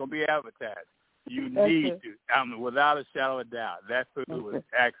 that's going to be advertised. You need to, without a shadow of doubt. That food was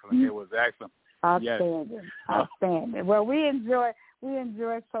excellent. It was excellent. Outstanding. Yes. Outstanding. Well, we enjoy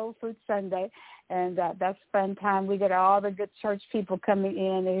Soul Food Sunday, and that's fun time. We get all the good church people coming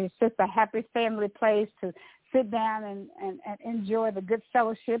in, and it's just a happy family place to sit down and enjoy the good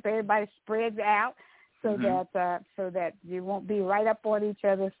fellowship. Everybody spreads out so that you won't be right up on each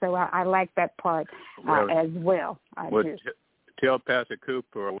other. So I like that part as well. I do. Tell Pastor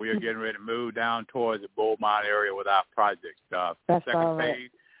Cooper we are getting ready to move down towards the Beaumont area with our project. That's second all right. phase.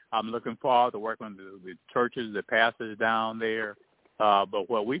 I'm looking forward to working with the churches, the pastors down there. But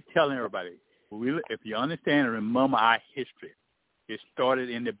what we're telling everybody, if you understand and remember our history, it started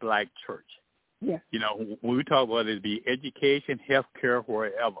in the black church. Yeah. You know, when we talk about it be education, health care,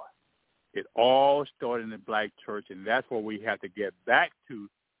 wherever, it all started in the black church, and that's where we have to get back to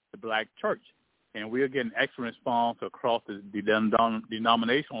the black church. And we're getting excellent response across the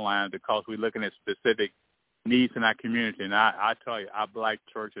denominational lines because we're looking at specific needs in our community. And I tell you, our black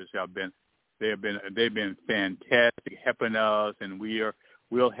churches they've been fantastic helping us, and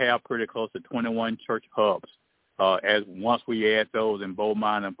we'll have pretty close to 21 church hubs as once we add those in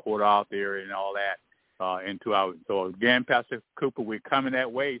Beaumont and Port Arthur area and all that into our. So again, Pastor Cooper, we're coming that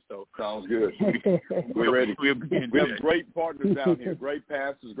way. So sounds good. We're ready. We have great partners down here, great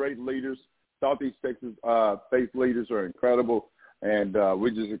pastors, great leaders. Southeast Texas faith leaders are incredible, and we're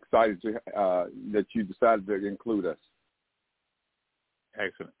just excited to that you decided to include us.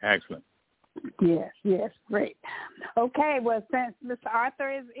 Excellent. Yes, great. Okay, well, since Mr. Arthur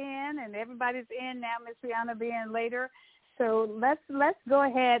is in and everybody's in now, Ms. Rihanna being later, so let's go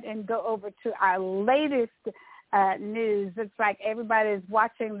ahead and go over to our latest news. It's like everybody's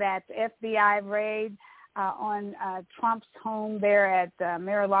watching that FBI raid on Trump's home there at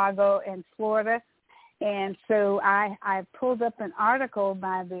Mar-a-Lago in Florida. And so I pulled up an article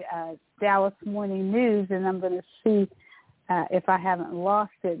by the Dallas Morning News, and I'm going to see if I haven't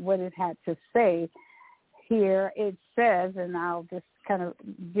lost it, what it had to say here. It says, and I'll just kind of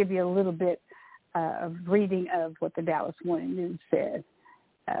give you a little bit of reading of what the Dallas Morning News says.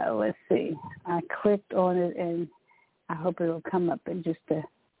 Let's see. I clicked on it, and I hope it will come up in just a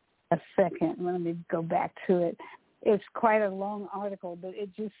second. Let me go back to it. It's quite a long article, but it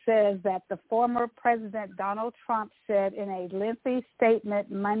just says that the former President Donald Trump said in a lengthy statement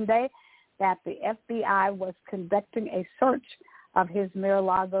Monday that the FBI was conducting a search of his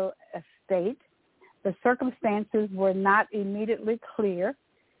Mar-a-Lago estate. The circumstances were not immediately clear.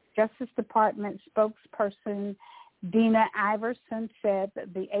 Justice Department spokesperson Dina Iverson said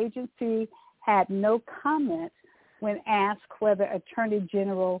that the agency had no comment when asked whether Attorney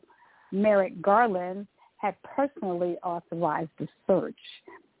General Merrick Garland had personally authorized the search.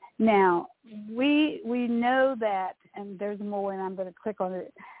 Now, we know that, and there's more, and I'm going to click on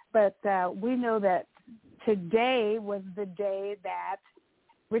it, but we know that today was the day that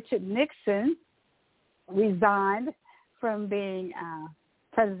Richard Nixon resigned from being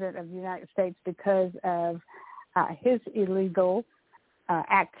president of the United States because of his illegal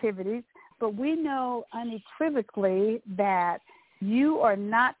activities. But we know unequivocally that you are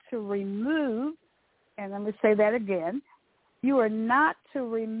not to remove, and let me say that again, you are not to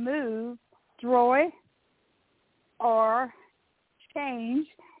remove, destroy, or change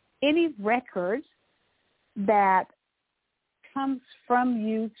any records that comes from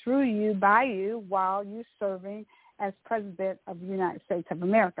you, through you, by you, while you're serving as President of the United States of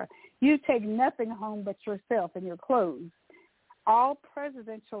America. You take nothing home but yourself and your clothes. All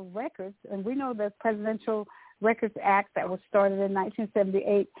presidential records, and we know the Presidential Records Act that was started in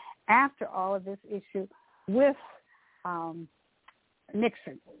 1978 after all of this issue with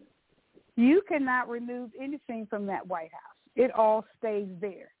Nixon. You cannot remove anything from that White House. It all stays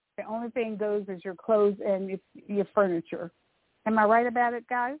there. The only thing goes is your clothes and your furniture. Am I right about it,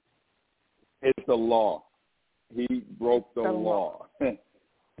 guys? It's the law. He broke the law.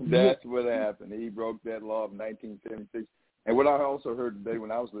 That's what happened. He broke that law of 1976. And what I also heard today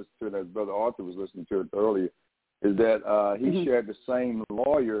when I was listening to it, as Brother Arthur was listening to it earlier, is that he shared the same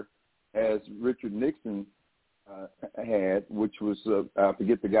lawyer as Richard Nixon had, which was, I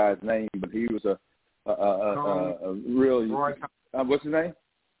forget the guy's name, but he was a really, what's his name?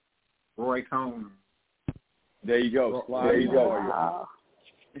 Roy Cohn. There you go. There you go.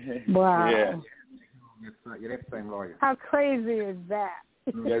 Wow. Yeah. Yeah, that's the same lawyer. How crazy is that?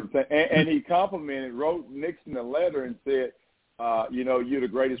 And he wrote Nixon a letter and said, you're the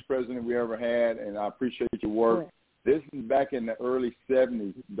greatest president we ever had, and I appreciate your work. Yeah. This is back in the early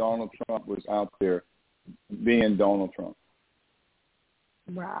 70s. Donald Trump was out there being Donald Trump.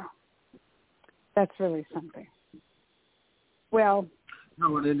 Wow. That's really something. Well,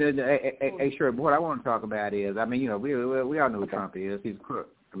 no, hey, sure. What I want to talk about is, I mean, you know, we all know who Trump is. He's a crook.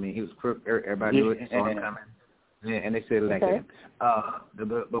 I mean, he was a crook. Everybody knew it. Saw him coming, and they said elected him.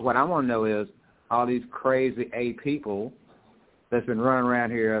 But what I want to know is all these crazy people that's been running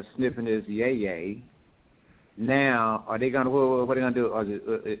around here sniffing his yay. Now, are they going to? What are they going to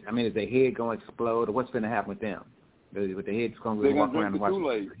do? I mean, is their head going to explode, or what's going to happen with them? With the heads going to walk around and watch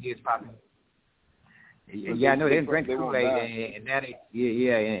their heads popping? Yeah, I know they didn't drink the Kool-Aid, and now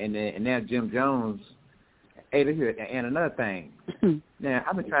and now Jim Jones. Hey, listen, and another thing. Now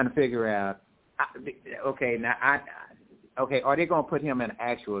I've been trying to figure out. Are they going to put him in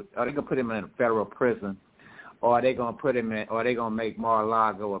actual? Are they going to put him in a federal prison, or are they going to put him in? Or are they going to make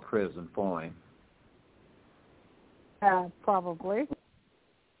Mar-a-Lago a prison for him? Probably.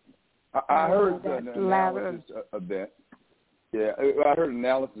 I heard an analysis of that. Yeah, I heard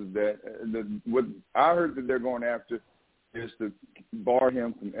analysis of that. What I heard that they're going after is to bar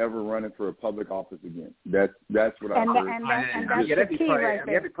him from ever running for a public office again. That's what I heard. And that's the key right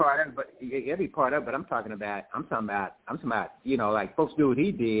there. Every part of it, but I'm talking about, you know, like folks do what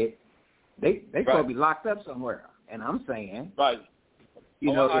he did. They supposed to be locked up somewhere. And I'm saying, right.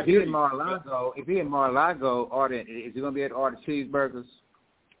 You know, if he in Mar-a-Lago, is he going to be able to order cheeseburgers?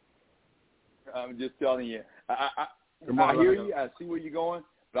 I'm just telling you. I hear you. I see where you're going,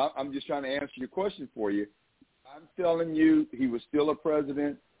 but I'm just trying to answer your question for you. I'm telling you, he was still a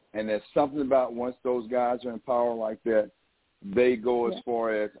president, and there's something about once those guys are in power like that, they go as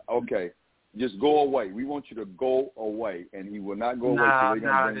far as, okay, just go away. We want you to go away, and he will not go away. So they're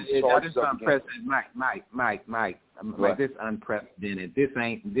going to bring charges up against him. Mike, this unprecedented. This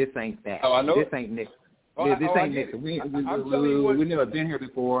ain't that. Oh, I know. This ain't Nixon. This ain't Nixon. We never been here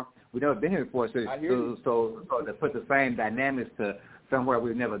before. So to put the same dynamics to somewhere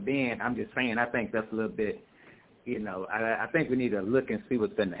we've never been, I'm just saying, I think that's a little bit, you know, I think we need to look and see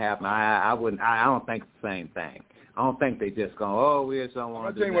what's going to happen. I don't think it's the same thing. I don't think they just go, we just don't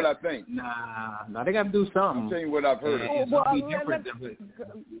want to do that. I'm telling you what I think. Nah, they got to do something. I'm telling you what I've heard.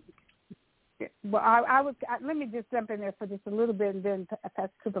 Let me just jump in there for just a little bit, and then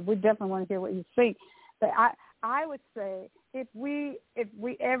Pastor Cooper, we definitely want to hear what you think. But I would say if we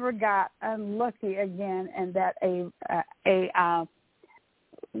ever got unlucky again, and that a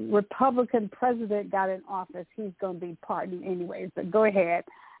Republican president got in office, he's going to be pardoned anyways. But go ahead,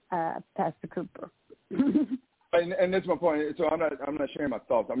 Pastor Cooper. And that's my point. So I'm not sharing my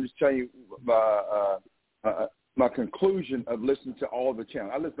thoughts. I'm just telling you my conclusion of listening to all the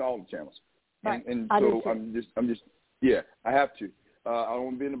channels. I listen to all the channels, right. and so I'm just I have to. I don't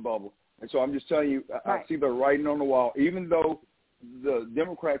want to be in a bubble, and so I'm just telling you. I see the writing on the wall. Even though the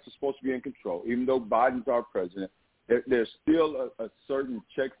Democrats are supposed to be in control, even though Biden's our president, there's still a certain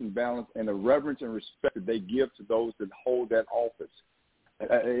checks and balance and a reverence and respect that they give to those that hold that office.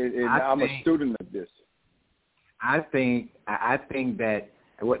 I'm a student of this. I think that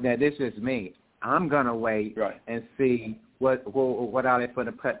now this is me. I'm gonna wait and see what are they going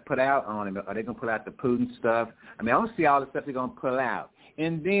to put out on him. Are they gonna put out the Putin stuff? I mean, I want to see all the stuff they're gonna pull out,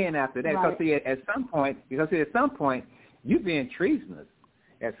 and then after that, because at some point, you're being treasonous.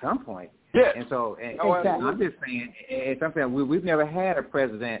 At some point, and so I'm just saying, at some point, we've never had a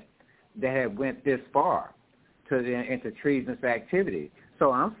president that had went this far into treasonous activity.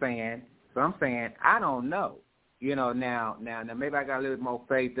 So I'm saying, I don't know. You know, now maybe I got a little more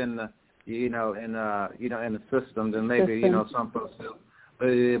faith in the, in the system than maybe some folks do.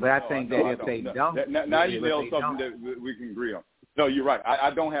 But I think that if they don't, now you nailed something that we can agree on. No, you're right. I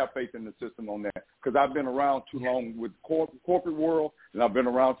don't have faith in the system on that because I've been around too long with corporate world, and I've been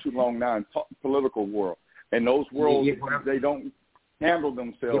around too long now in political world. And those worlds, they don't handle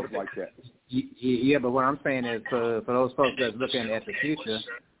themselves like that. Yeah, but what I'm saying is for those folks that's looking at the future.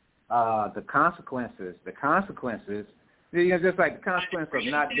 The consequences, just like the consequence of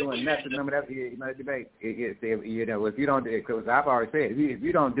not doing nothing. Remember that debate. If you don't, because I've already said, if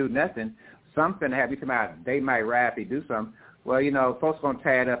you don't do nothing, something happens. They might rapidly do something. Well, folks gonna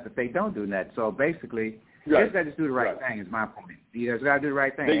tie it up if they don't do nothing. So basically, you just got to do the right thing. Is my point. You just got to do the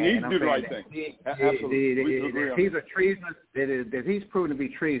right thing. They need to do the right thing. Absolutely. If he's proven to be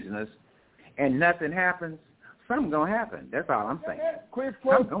treasonous, and nothing happens. Something's gonna happen. That's all I'm saying. Quid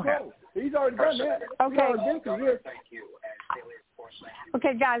pro quo. He's already done that. Okay.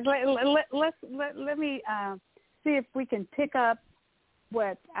 Okay, guys. Let me see if we can pick up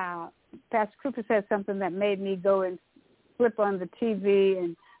what Pastor Cooper said. Something that made me go and flip on the TV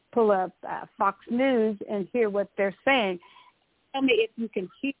and pull up Fox News and hear what they're saying. Tell me if you can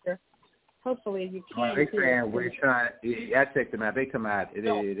hear. Hopefully you can. They're saying we're trying. I checked them out. They come out.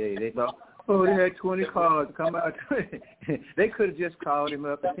 Oh, they had 20 calls come out. They could have just called him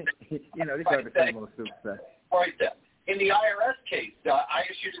up. They got the same old stupid stuff. Right there. In the IRS case, I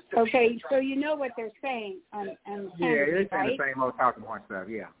issued it to Okay, so you know what they're saying on Hannity, they're saying the same old talking point stuff.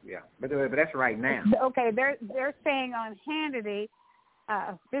 Yeah. But that's right now. Okay, they're saying on Hannity,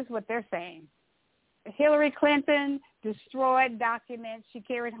 this is what they're saying. Hillary Clinton destroyed documents. She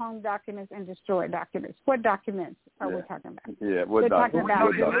carried home documents and destroyed documents. What documents are we talking about? Yeah, We're talking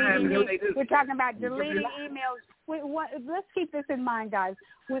about deleting emails. Let's keep this in mind, guys.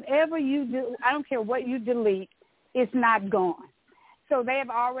 Whenever you do, I don't care what you delete, it's not gone. So they have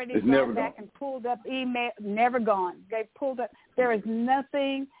already gone back and pulled up email. Never gone. They pulled up. There is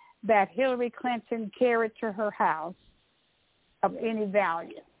nothing that Hillary Clinton carried to her house of any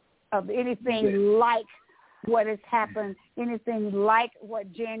value, of anything like what has happened, anything like what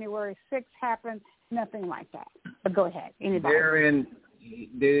January 6th happened, nothing like that. But go ahead. Anybody? They're in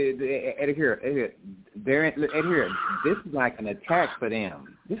here. This is like an attack for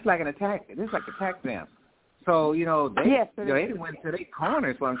them. This is like an attack. This is like an attack for them. So, they went to their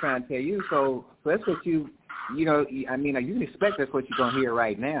corners, what I'm trying to tell you. So that's what you can expect that's what you're going to hear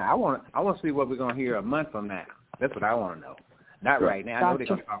right now. I want to see what we're going to hear a month from now. That's what I want to know. Not right now. I know they're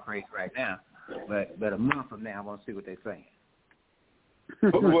going to talk crazy right now. But a month from now, I want to see what they're saying.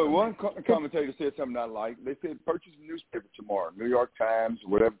 Well, one commentator said something I like. They said purchase a newspaper tomorrow, New York Times,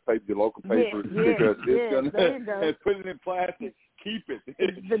 whatever paper, your local paper, because it's going to put it in plastic. Keep it.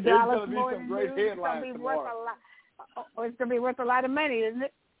 The Dallas Morning News is going to be worth a lot. It's going to be worth a lot of money, isn't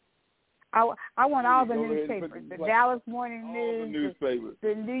it? I want all the newspapers. The Dallas Morning News,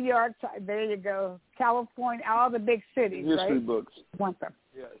 the New York Times. There you go. California, all the big cities. History right? books. Want them.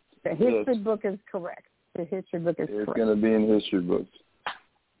 Yes. The history book is correct. The history book is correct. It's going to be in history books.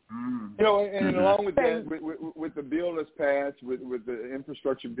 And along with that, with the bill that's passed, with the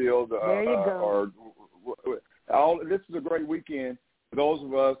infrastructure bill, there you go. This is a great weekend for those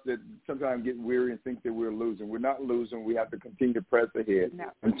of us that sometimes get weary and think that we're losing. We're not losing. We have to continue to press ahead,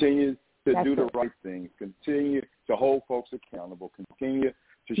 continue to do the right things, continue to hold folks accountable, continue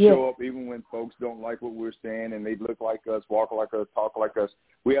to show up even when folks don't like what we're saying and they look like us, walk like us, talk like us.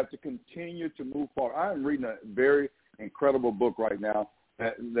 We have to continue to move forward. I'm reading a very incredible book right now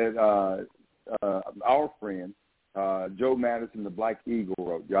that our friend Joe Madison, the Black Eagle,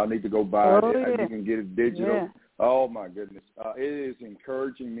 wrote. Y'all need to go buy it. You can get it digital. Yeah. Oh, my goodness. It is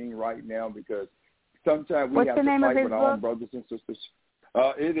encouraging me right now because sometimes we have to fight with our own brothers and sisters.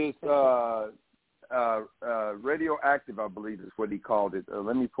 It is radioactive, I believe is what he called it.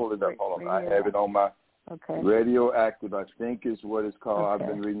 Let me pull it up. Hold on. I have it on my radioactive, I think is what it's called. I've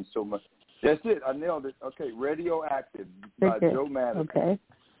been reading so much. That's it. I nailed it. Okay, Radioactive by Joe Madison. Okay.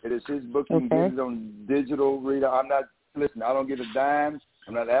 It is his book. You can get it on digital reader. I don't get a dime.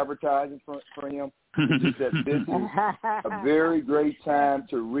 I'm not advertising for him. It's just that this is a very great time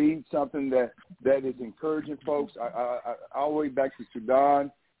to read something that is encouraging folks. All the way back to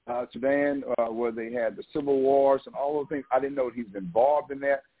Sudan, where they had the civil wars and all those things. I didn't know he was involved in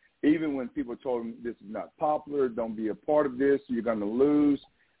that. Even when people told him this is not popular, don't be a part of this, you're going to lose.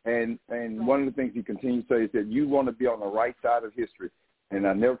 And one of the things he continues to say is that you want to be on the right side of history. And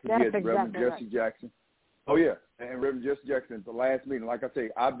I never forget Reverend Jesse Jackson. Oh, yeah. And Reverend Jesse Jackson at the last meeting, like I say,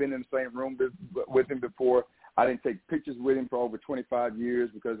 I've been in the same room with him before. I didn't take pictures with him for over 25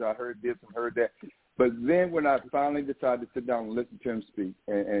 years because I heard this and heard that. But then when I finally decided to sit down and listen to him speak,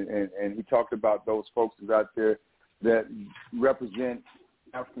 and he talked about those folks out there that represent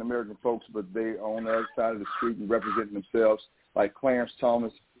African-American folks, but they are on the other side of the street and representing themselves, like Clarence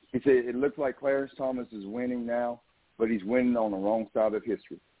Thomas. He said, it looks like Clarence Thomas is winning now, but he's winning on the wrong side of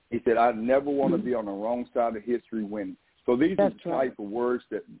history. He said, I never want to be on the wrong side of history winning. So these are the type of words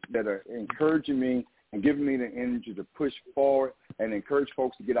that are encouraging me and giving me the energy to push forward and encourage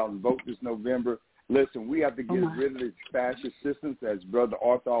folks to get out and vote this November. Listen, we have to get rid of these fascist systems, as Brother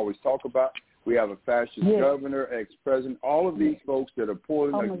Arthur always talk about. We have a fascist governor, ex-president, all of these folks that are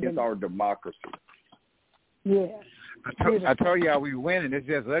pulling against our democracy. Yeah. I told y'all we winning. It's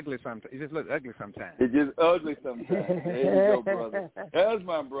just ugly sometimes. It just looks ugly sometimes. It's just ugly sometimes. There you go, brother. That's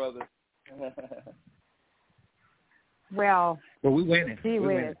my brother. Well, we winning. We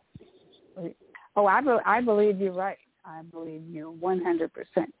winning. Oh, I believe you're right. I believe you're 100%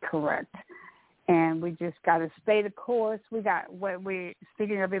 correct. And we just got to stay the course.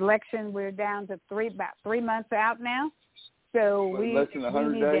 Speaking of election, we're down to about 3 months out now. So we need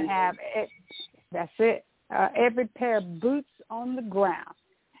to have it. That's it. Every pair of boots on the ground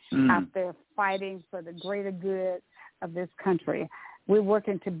out there fighting for the greater good of this country. We're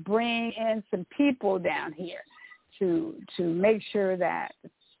working to bring in some people down here to make sure that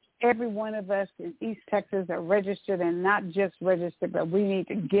every one of us in East Texas are registered, and not just registered, but we need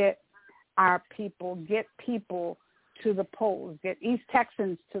to get people to the polls, get East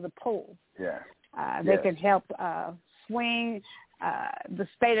Texans to the polls. Yeah. They can help swing the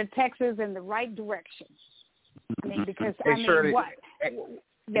state of Texas in the right direction. I mean, because Shirley, what?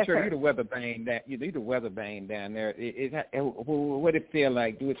 Yes, sure, sir. you're the weather vane down there. What it feel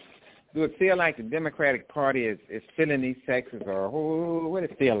like? Do it feel like the Democratic Party is filling East Texas, or what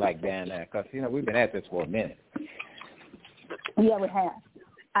it feel like down there? Because we've been at this for a minute. Yeah, we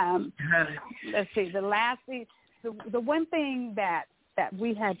have. Let's see. The one thing that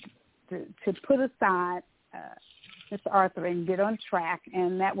we had to put aside, Mr. Arthur, and get on track,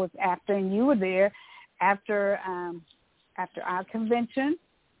 and that was after, and you were there, after our convention,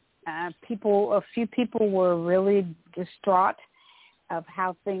 a few people were really distraught of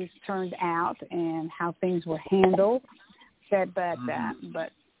how things turned out and how things were handled. But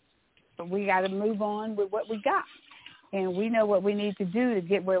we got to move on with what we got, and we know what we need to do to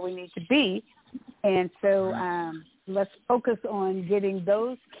get where we need to be. And so let's focus on getting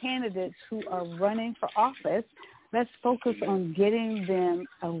those candidates who are running for office. Let's focus on getting them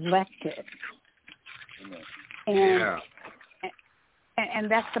elected. And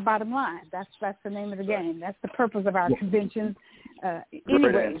that's the bottom line. That's the name of the game. That's the purpose of our conventions,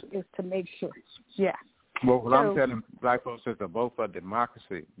 anyways, is to make sure. Yeah. Well, what I'm telling black folks is to vote for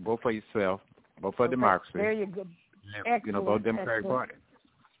democracy, vote for yourself, vote for democracy. There you go. Excellent. Vote Democratic Party.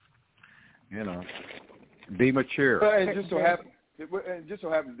 Be mature. And just so happens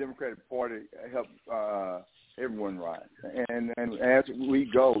the Democratic Party help everyone rise. And as we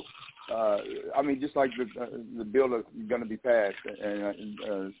go, just like the bill that's going to be passed,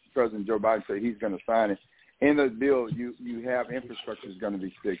 and President Joe Biden said he's going to sign it. In the bill, you have infrastructure is going to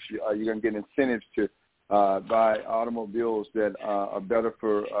be fixed. You're going to get incentives to buy automobiles that are better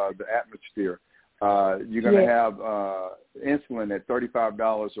for the atmosphere. You're going to have insulin at $35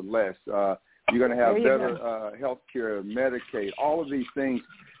 or less. You're going to have better health care, Medicaid, all of these things.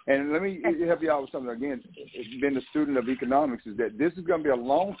 And let me help you out with something. Again, being a student of economics, is that this is going to be a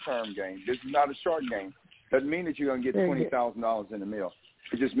long-term game. This is not a short game. Doesn't mean that you're going to get $20,000 in the mail.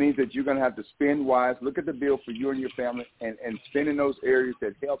 It just means that you're going to have to spend wise, look at the bill for you and your family, and spend in those areas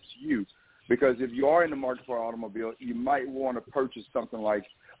that helps you. Because if you are in the market for an automobile, you might want to purchase something like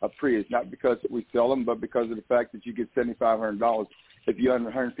a Prius, not because we sell them, but because of the fact that you get $7,500 if you're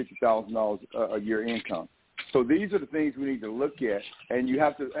under $150,000 a year income. So these are the things we need to look at, and you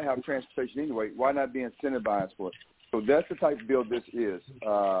have to have transportation anyway. Why not be incentivized for it? So that's the type of bill this is,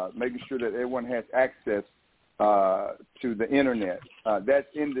 making sure that everyone has access to the Internet. That's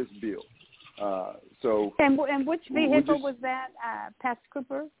in this bill. And which vehicle was that, Pastor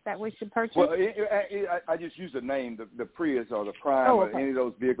Cooper, that we should purchase? Well, I just use the name, the Prius or the Prime or any of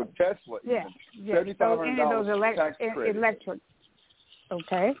those vehicles. Tesla, $7,500 so any of those tax credit. Electric.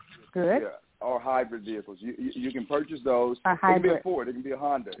 Okay, good. Yeah, or hybrid vehicles. You can purchase those. It can be a Ford. It can be a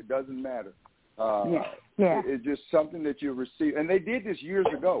Honda. It doesn't matter. It's just something that you receive. And they did this years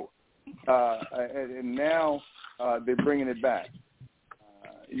ago, and now they're bringing it back.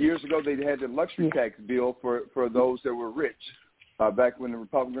 Years ago, they had the luxury tax bill for those that were rich, back when the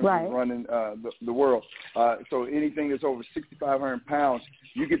Republicans were running the world. So anything that's over 6,500 pounds,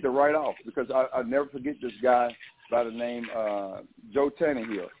 you get the write-off. Because I'll never forget this guy by the name Joe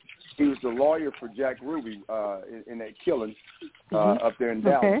Tannehill. He was the lawyer for Jack Ruby in that killing up there in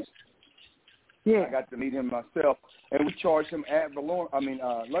Dallas. Yeah. I got to meet him myself, and we charged him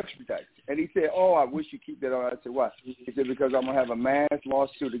luxury tax. And he said, I wish you keep that on. I said, why? He said, because I'm going to have a mass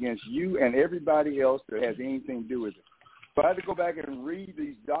lawsuit against you and everybody else that has anything to do with it. So I had to go back and read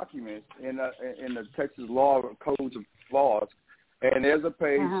these documents in the Texas law codes of laws. And there's a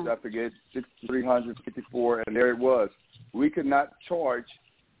page, I forget, 354, and there it was. We could not charge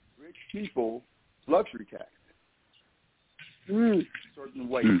rich people luxury tax. Certain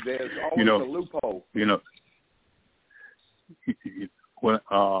ways. There's always a loophole. What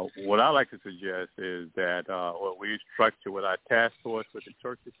I like to suggest is that we structure with our task force with the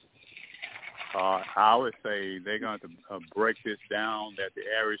churches. I would say they're going to break this down that the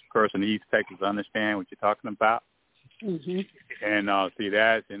average person in East Texas understand what you're talking about. Mm-hmm. And see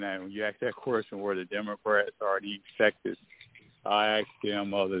that, and when you ask that question where the Democrats are in East Texas, I asked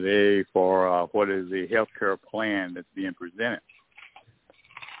them the other day for what is the health care plan that's being presented.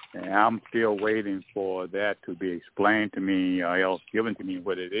 And I'm still waiting for that to be explained to me, else given to me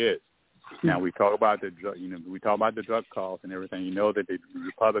what it is. Now we talk about the drug costs and everything. You know that the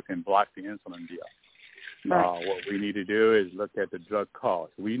Republican blocked the insulin deal. What we need to do is look at the drug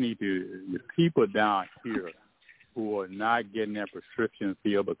costs. We need to, the people down here who are not getting their prescription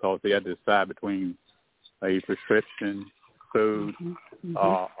filled because they have to decide between a prescription, food,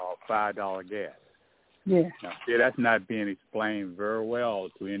 or $5 gas. Yeah. Now, see, that's not being explained very well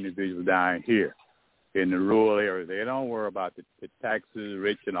to individuals down here in the rural areas. They don't worry about the taxes,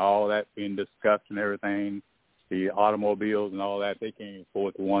 rich and all that being discussed and everything, the automobiles and all that. They can't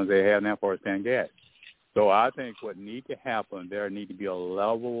afford the ones they have now for $10 gas. So I think what needs to happen, there need to be a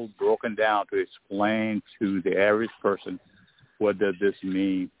level broken down to explain to the average person, what does this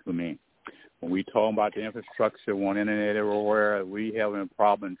mean to me? When we talk about the infrastructure on internet everywhere, we have a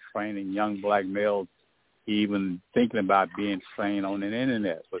problem training young black males even thinking about being trained on the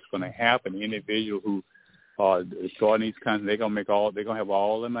internet. What's going to happen? Individuals who are starting these countries, they're going to have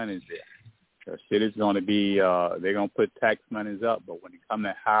all the money there. Their city's going to be, they're going to put tax monies up, but when it comes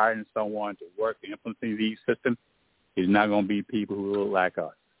to hiring someone to work and implementing these systems, it's not going to be people who look like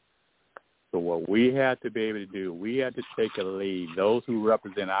us. So what we have to be able to do, we have to take a lead. Those who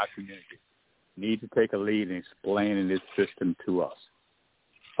represent our community need to take a lead in explaining this system to us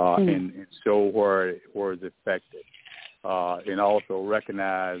and show where it's effective. And also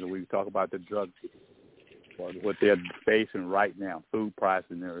recognize, we talk about the drug what they're facing right now, food prices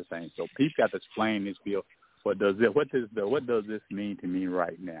and everything. So people got to explain this bill. What does this mean to me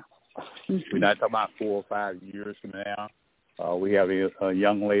right now? We're not talking about 4 or 5 years from now. We have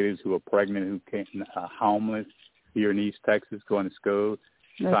young ladies who are pregnant who came homeless here in East Texas, going to school,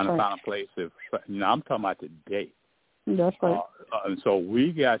 trying to find a place to. I'm talking about today. That's right. And so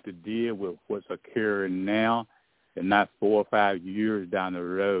we got to deal with what's occurring now, and not 4 or 5 years down the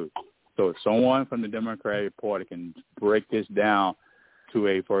road. So if someone from the Democratic Party can break this down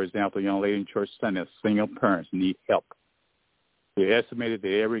to for example, a young lady in church Sunday, single parents need help. They estimated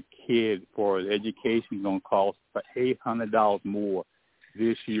that every kid for education is going to cost $800 more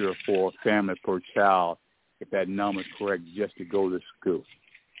this year for a family per child, if that number is correct, just to go to school.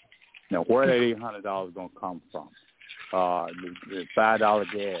 Now, where that $800 going to come from? The $5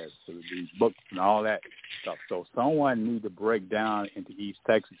 gas, the books and all that stuff. So someone needs to break down into East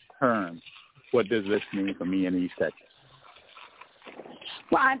Texas terms, what does this mean for me in East Texas?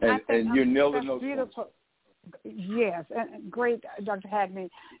 Well, I think you're nailing those beautiful. Yes, great, Dr. Hagney.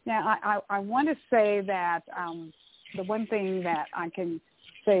 Now, I want to say that the one thing that I can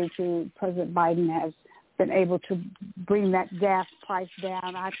say to President Biden has been able to bring that gas price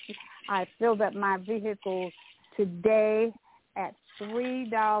down. I filled up my vehicle today at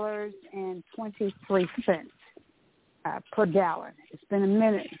 $3.23 per gallon. It's been a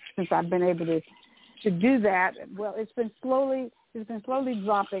minute since I've been able to do that. Well, it's been slowly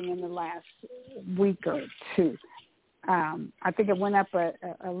dropping in the last week or two. I think it went up a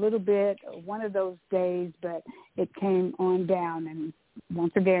little bit one of those days, but it came on down. And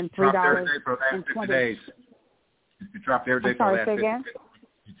once again, $3.20. Days. You dropped every day for the last 50 days.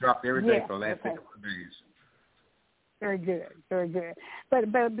 You dropped every day for the last 50 days. Very good, very good. But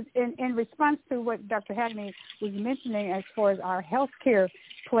in response to what Dr. Hagney was mentioning as far as our health care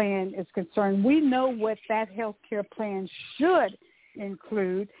plan is concerned, we know what that health care plan should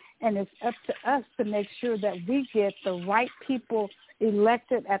include, and it's up to us to make sure that we get the right people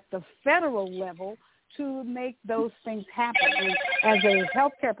elected at the federal level to make those things happen. And as a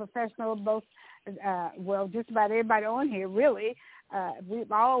healthcare professional, just about everybody on here, really,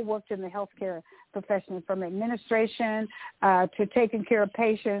 we've all worked in the healthcare profession, from administration to taking care of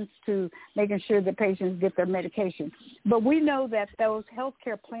patients to making sure that patients get their medication. But we know that those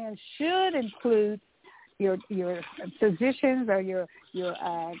healthcare plans should include your physicians or your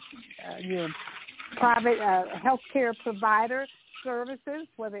private healthcare provider services,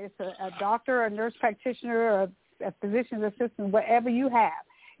 whether it's a doctor, a nurse practitioner, or a physician's assistant, whatever you have.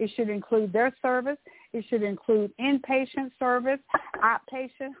 It should include their service. It should include inpatient service,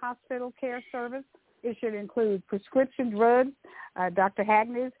 outpatient hospital care service. It should include prescription drugs, Dr.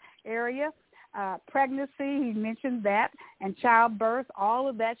 Hagney's area, pregnancy, he mentioned that, and childbirth. All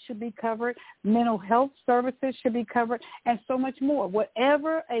of that should be covered. Mental health services should be covered, and so much more.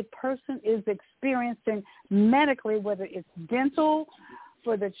 Whatever a person is experiencing medically, whether it's dental,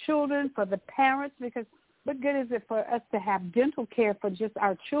 for the children, for the parents, because what good is it for us to have dental care for just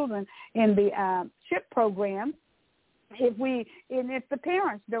our children in the CHIP program if the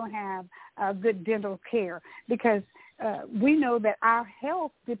parents don't have good dental care? Because we know that our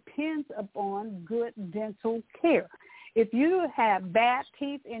health depends upon good dental care. If you have bad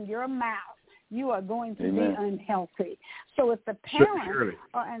teeth in your mouth, you are going to be unhealthy. So if the parents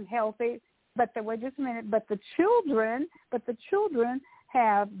are unhealthy, but the children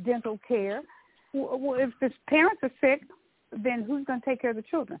have dental care. If the parents are sick, then who's going to take care of the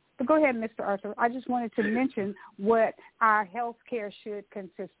children? But go ahead, Mr. Arthur. I just wanted to mention what our health care should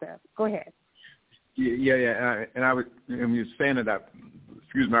consist of. Go ahead. Yeah. And I was, when you were saying that, I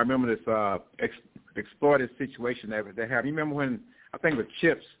remember this exploited situation that they have. You remember when, I think the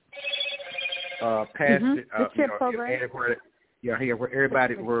CHIPS passed it? The CHIP program. Where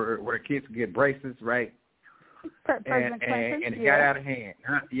everybody, where kids could get braces, right? President Clinton. And it got out of hand.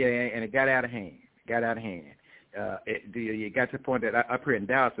 And it got out of hand. It got to the point that up here in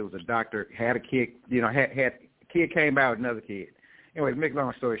Dallas, there was a doctor, had a kid, kid came out with another kid. Anyway, to make a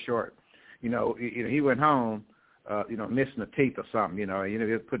long story short, he went home, missing a teeth or something, he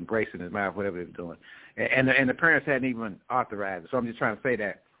was putting braces in his mouth, whatever he was doing. And the parents hadn't even authorized it. So I'm just trying to say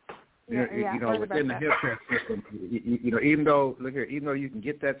that, within the healthcare system, even though you can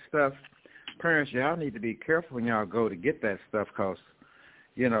get that stuff, parents, y'all need to be careful when y'all go to get that stuff because,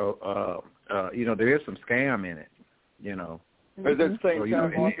 there is some scam in it, But at the same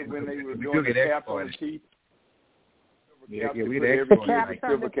time, also when they were doing the caps on the teeth. We the caps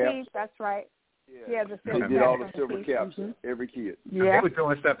on the teeth, that's right. Yeah, they did all the silver caps, every kid. Yeah. They were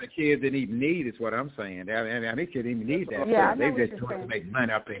doing stuff that kids didn't even need is what I'm saying. I mean, they couldn't even need that stuff. They just doing to make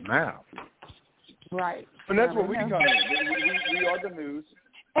money out their mouth. Right. And that's where we come in. We are the news.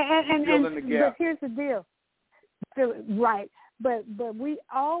 And filling the gap. But here's the deal. Right. But we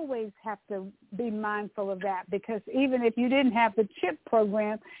always have to be mindful of that because even if you didn't have the CHIP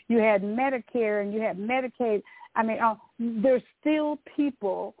program, you had Medicare and you had Medicaid. I mean, there's still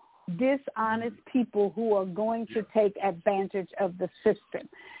people, dishonest people who are going to take advantage of the system.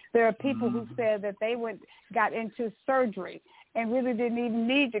 There are people who said that they got into surgery and really didn't even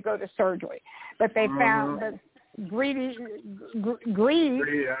need to go to surgery, but they found that greed.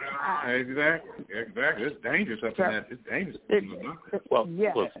 Exactly. It's dangerous up in that. It's dangerous.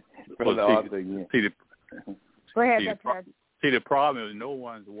 Go ahead, see, the problem is no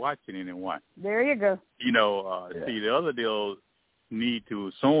one's watching anyone. There you go. See, the other deal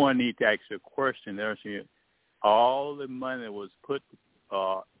someone need to ask a question. There's all the money was put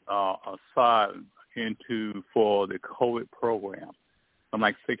aside for the COVID program. I'm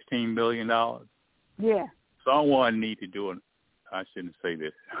like $16 billion. Yeah. Someone need to do it. I shouldn't say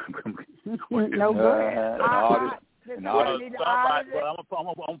this. No, go ahead. I'm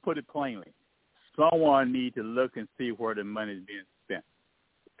gonna put it plainly. Someone need to look and see where the money is being spent,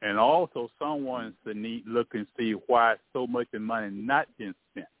 and also someone need look and see why so much of money not being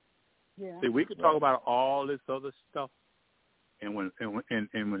spent. Yeah. See, we could talk about all this other stuff, and when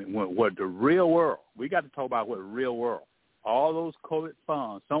what the real world, we got to talk about what the real world. All those COVID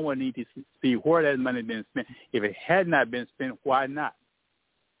funds, someone needs to see where that money been spent. If it had not been spent, why not?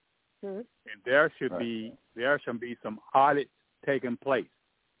 Mm-hmm. And there should be some audits taking place,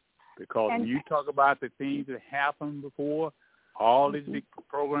 because when you talk about the things that happened before, all these big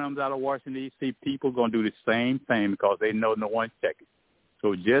programs out of Washington D.C., people are going to do the same thing because they know no one's checking.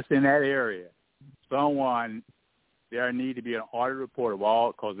 So just in that area, there need to be an audit report of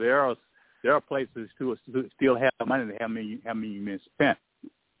all, because there are places who still have money that haven't been spent.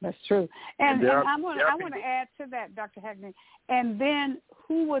 That's true. And I want to add to that, Dr. Hackney. And then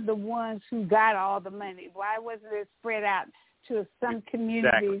who were the ones who got all the money? Why wasn't it spread out to some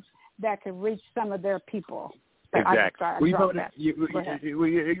communities that could reach some of their people? Exactly. You know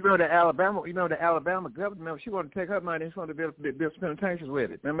the Alabama. You know the Alabama governor. She wanted to take her money and she wanted to build penitentiaries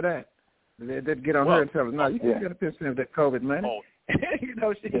with it. Remember that? They'd get on her and tell her, "No, you can't get a penitentiary with that COVID money." Oh.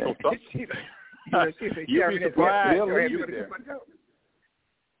 You'll be surprised.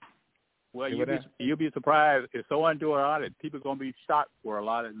 Well, you'll be surprised if someone do an audit. People are going to be shocked where a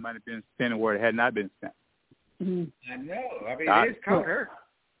lot of money been spent and where it had not been spent. Mm-hmm. I know. I mean, it's caught her.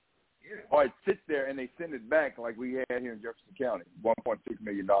 Or it sits there and they send it back like we had here in Jefferson County, $1.6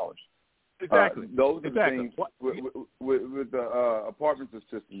 million. Exactly. Those are the things with the apartment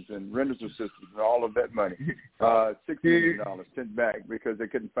assistance and renters assistance and all of that money. $6 million sent back because they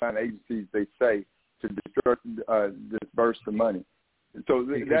couldn't find agencies, they say, to disperse the money. So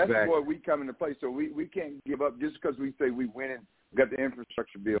that's where we come into play. So we can't give up just because we say we went and got the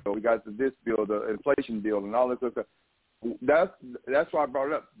infrastructure bill, we got this bill, the inflation bill, and all this other stuff. That's why I brought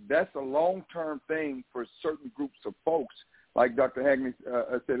it up. That's a long-term thing for certain groups of folks. Like Dr. Hagney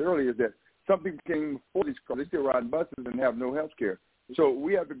said earlier, that some people can't afford these cars. They still ride buses and have no health care. So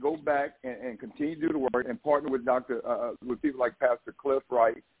we have to go back and continue to do the work and partner with with people like Pastor Cliff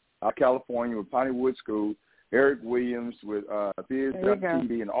Wright, California, with Piney Wood School, Eric Williams, with Biz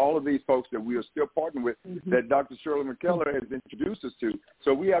TV, and all of these folks that we are still partnering with, that Dr. Shirley McKellar has introduced us to.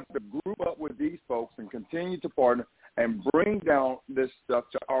 So we have to group up with these folks and continue to partner and bring down this stuff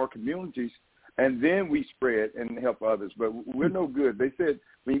to our communities and then we spread and help others. But we're no good. They said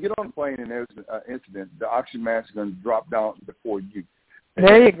when you get on the plane and there's an incident, the oxygen mask is going to drop down before you.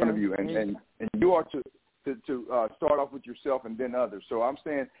 There you go. And you are to start off with yourself and then others. So I'm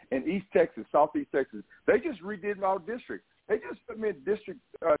saying in East Texas, Southeast Texas, they just redid our district. They just put me in District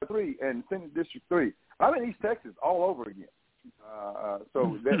 3 and Senate District 3. I'm in East Texas all over again.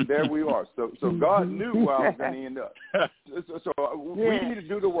 So there we are. So God knew where I was going to end up. So we need to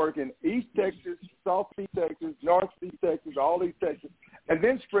do the work in East Texas, Southeast Texas, Northeast Texas, all these Texas, and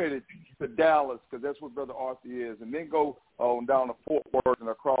then spread it to Dallas, because that's where Brother Arthur is, and then go on down to Fort Worth and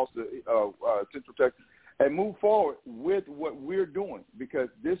across the Central Texas and move forward with what we're doing, because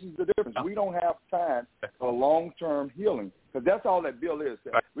this is the difference. We don't have time for long-term healing, because that's all that bill is.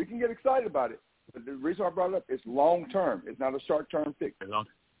 We can get excited about it. But the reason I brought it up is long-term. It's not a short-term fix.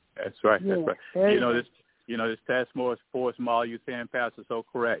 That's right. That's right. This task force model you're saying, Pastor, so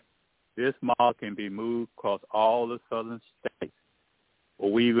correct. This model can be moved across all the southern states.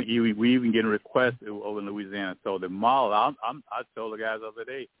 Well, we even getting requests over in Louisiana. So the model, I told the guys the other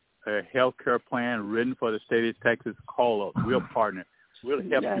day, a health care plan written for the state of Texas, call us. We'll partner. We'll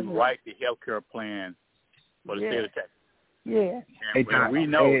help you write the health care plan for the state of Texas. Yeah. And we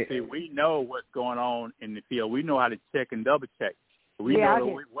know what's going on in the field. We know how to check and double check. We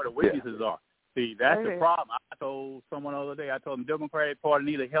know what the weaknesses are. See, that's the problem. I told someone the other day, I told them the Democratic Party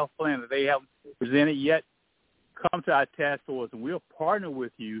need a health plan that they haven't presented yet. Come to our task force, and we'll partner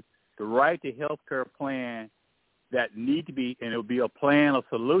with you to write the health care plan that need to be, and it will be a plan of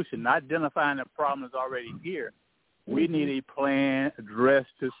solution, not identifying the problem that's already here. We need a plan addressed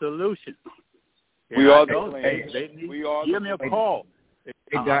to solution. We are the plan. Give me a call.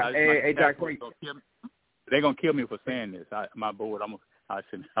 Hey, Doc, they're going to kill me for saying this. My board, I'm going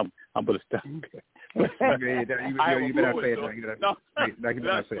to stop. You better say it, Doc. You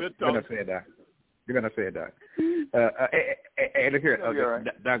better say it, Doc. You're going to say it, Doc. Hey, look here.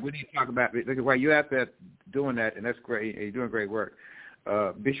 Doc, we need to talk about, while you're out there doing that, and that's great, you're doing great work,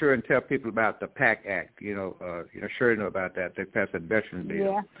 be sure and tell people about the PAC Act. Sure know about that. They passed a veteran bill.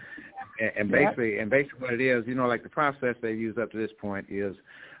 Yeah. And basically what it is, like the process they've used up to this point is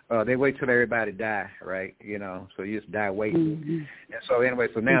they wait till everybody die, right? So you just die waiting. Mm-hmm. And so anyway,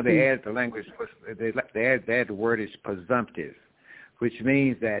 now they add the language, they add the word is presumptive, which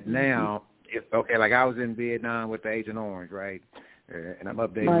means that now, like I was in Vietnam with the Agent Orange, right? And I'm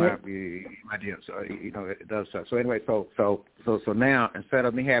updating my deal. So it does stuff. So anyway, so now instead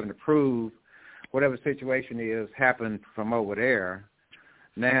of me having to prove whatever situation is happened from over there,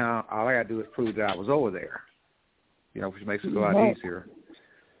 now all I got to do is prove that I was over there. Which makes it a lot easier.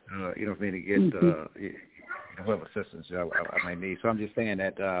 For me to get whatever assistance I might need. So I'm just saying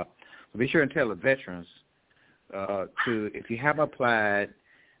that be sure and tell the veterans if you haven't applied,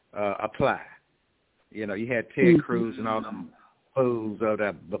 apply. You had Ted Cruz and all them fools of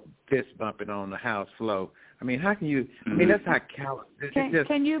that fist bumping on the House floor. I mean, how can you? I mean, that's how callous.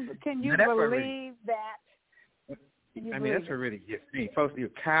 Can you believe that? I mean, that's what really gets me. Folks, you're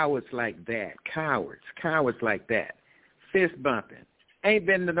cowards like that. Cowards like that. Fist bumping. Ain't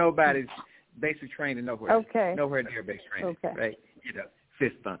been to nobody's basic training nowhere. Okay. Nowhere near basic training. Okay. Right?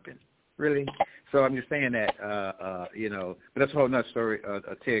 Fist bumping. Really? So I'm just saying that, but that's a whole nother story.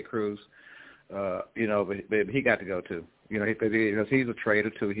 Ted Cruz, but he got to go too. He's a traitor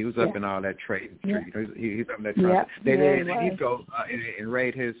too. He was up in all that trade. He's up in that trade. He'd go and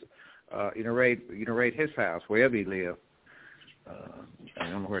raid his, raid his house wherever he lived. I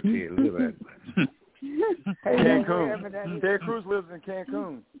don't know where Ted live at. Cancun. Ted Cruz lives in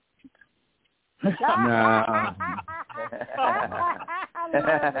Cancun. No.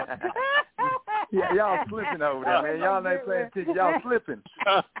 Y'all slipping over there, man. Y'all ain't playing ticket. Y'all slipping.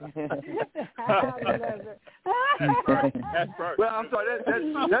 Well, I'm sorry.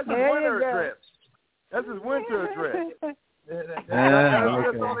 That's his winter address. That's his winter address.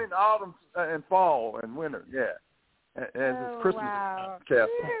 That's only in autumn and fall and winter. Yeah. As his Christmas castle.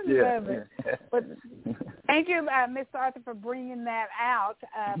 Yeah. But thank you, Mr. Arthur, for bringing that out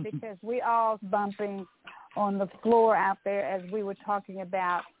because we all bumping on the floor out there as we were talking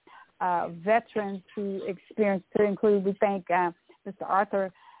about veterans who experience, to include, we thank Mr.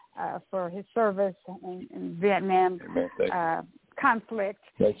 Arthur for his service in Vietnam conflict.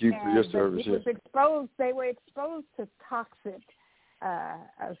 Thank you for your service. They were exposed to toxic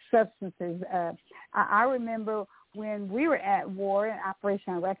substances. I remember when we were at war in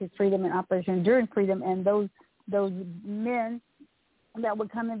Operation Iraqi Freedom and Operation Enduring Freedom, and those men that were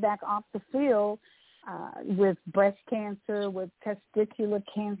coming back off the field with breast cancer, with testicular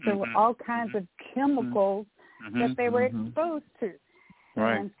cancer, with all kinds of chemicals that they were exposed to.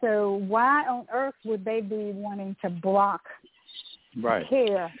 Right. And so why on earth would they be wanting to block right.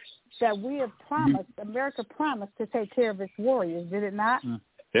 care that we have promised, America promised to take care of its warriors, did it not?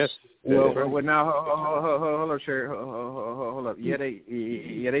 Yes. Well, now hold up, Sherry. Hold up. Yeah,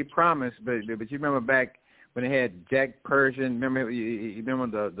 they promised, but you remember back when they had Jack Persian. Remember you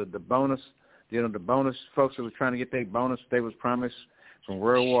remember the bonus, the bonus folks that was trying to get their bonus. They was promised from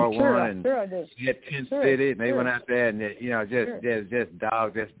World War I, and you had 10 cities, and they went out there and just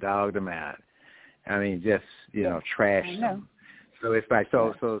dogged them out. I mean, just trashed them. So it's like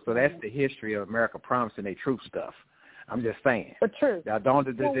so that's the history of America promising their truth stuff. I'm just saying. But true. Now,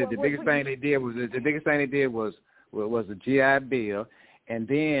 the biggest thing they did was the GI Bill, and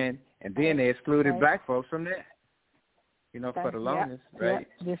then they excluded black folks from that. For the longest, right?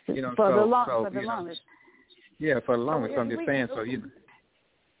 For the longest. Yeah, for the longest. I'm just saying.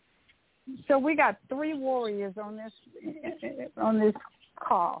 So we got 3 warriors on this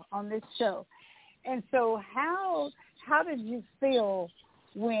call, on this show, and so how did you feel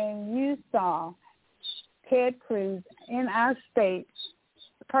when you saw Ted Cruz in our state,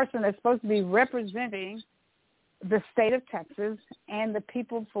 the person that's supposed to be representing the state of Texas and the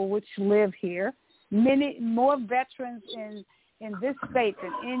people for which live here, many more veterans in this state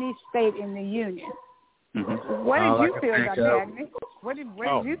than any state in the union? Mm-hmm. What did you feel, Dr. Agnew? What did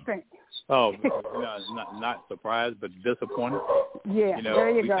you think? Not surprised, but disappointed. Yeah,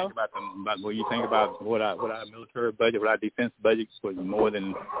 there you go. When you think about what our military budget, what our defense budget was more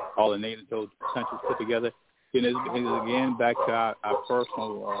than all the NATO countries put together, it is again back to our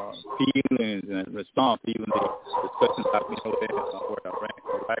personal feelings and response, even the discussions about where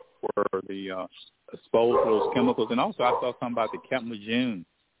Iraq were the exposed to those chemicals, and also I saw something about the Camp Lejeune.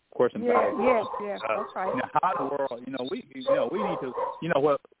 Of course, yes, that's right. Now, how in the world, we need to,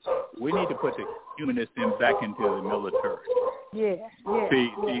 we need to put the humanism back into the military. Yeah. See,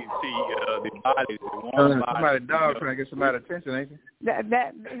 the bodies, somebody dog trying to get somebody attention, ain't you? That's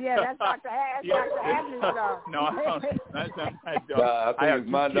Dr. Agnew's dog. No, that's not my dog. I think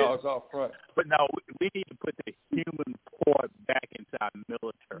my dog's off front. But no, we need to put the human part back into our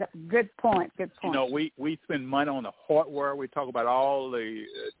military. Good point. We spend money on the hardware. We talk about all the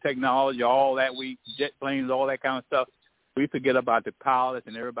technology, all that, jet planes, all that kind of stuff. We forget about the pilots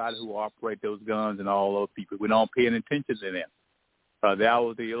and everybody who operate those guns and all those people. We don't pay any attention to them. That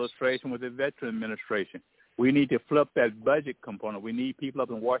was the illustration with the Veteran Administration. We need to flip that budget component. We need people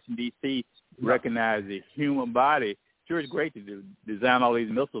up in Washington, D.C. to recognize the human body. Sure, it's great to design all these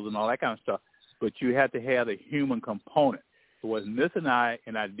missiles and all that kind of stuff, but you have to have the human component. So what's missing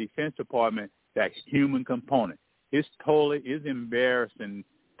in our Defense Department, that human component. It's embarrassing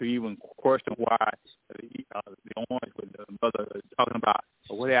to even question why the orange with the mother is talking about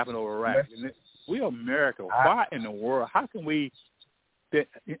what happened over Iraq. We are America. Why in the world? How can we?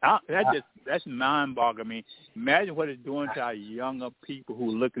 That's mind-boggling. I mean, imagine what it's doing to our younger people who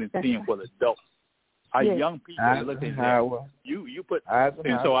are looking and seeing for the adults. Our young people are looking at that. You put,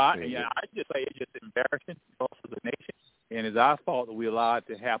 and so I just say it's just embarrassing for the nation, and it's our fault that we allowed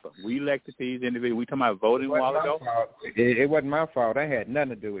it to happen. We elected these individuals. We talking about voting a while ago. It wasn't my fault. I had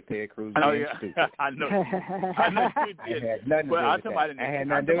nothing to do with Ted Cruz. I know you did. I had nothing to do with that. I had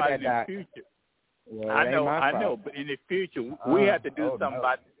nothing to do with that. Well, I know, but in the future, we have to do something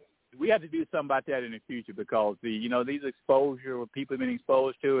about. We have to do something about that in the future because these exposure, what people have been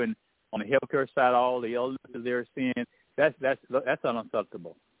exposed to, and on the healthcare side, all the illnesses they're seeing, that's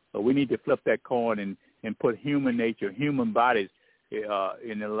unacceptable. So we need to flip that coin and put human nature, human bodies,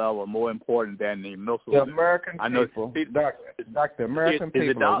 in the level more important than the missiles. The American people, Doctor, American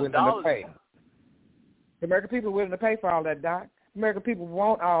people are willing to pay. The American people are willing to pay for all that, Doc. The American people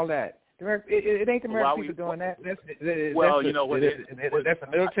want all that. It ain't the American people doing that. That's a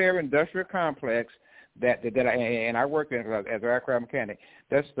military-industrial complex that I work in as an aircraft mechanic.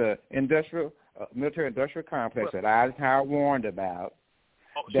 That's the military-industrial complex that Eisenhower warned about.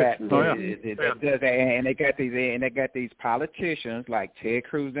 And they got these politicians like Ted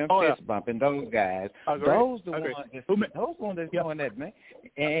Cruz and fist bumping those guys. Those ones that's doing that, man.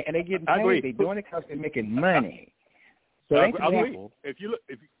 And they getting paid. They doing it because they're making money. So I agree.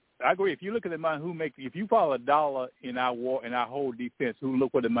 I agree. If you look at the money, if you follow $1 in our war, in our whole defense,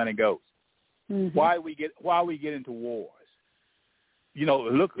 look where the money goes. Mm-hmm. Why we get into wars? You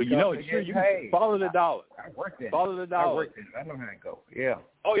follow the dollar. I worked it. Follow the dollar. I know how it goes. Yeah.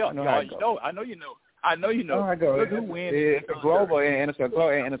 Oh yeah. I know you know. I know you know. It's a global and it's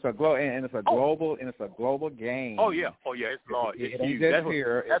a global game. Oh yeah. It's large. It ain't just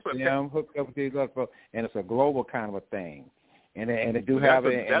here. It's hooked up with these other folks, and it's a global kind of a thing. And it do have a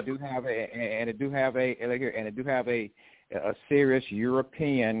a serious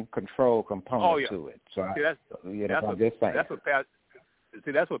European control component to it. So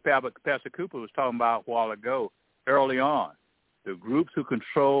that's what Pastor Cooper was talking about a while ago, early on. The groups who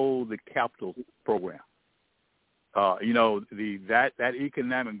control the capital program. That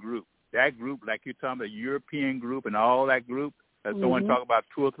economic group, like you're talking about, the European group and all that group, that's someone talking about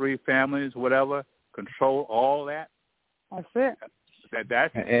 2 or 3 families, whatever, control all that. That's it.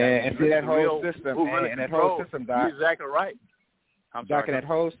 That's that whole system, and that whole system, Doc. You're exactly right. Doc, in that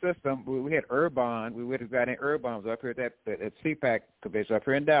whole system, we had Urban. We would have got in Urban up here at CPAC convention up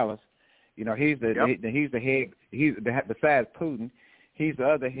here in Dallas. He's the head. He's besides Putin, he's the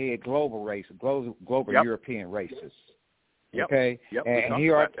other head global European racist. Yep. Okay, yep. And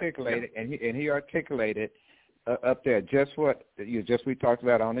he articulated up there just what we talked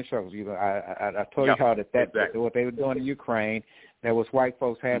about on the show. I told you how that's what they were doing in Ukraine. That was white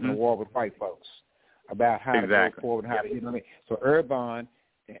folks having a war with white folks about how to go forward, how to, you know what I mean. So Urban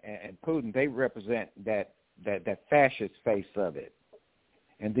and Putin, they represent that fascist face of it.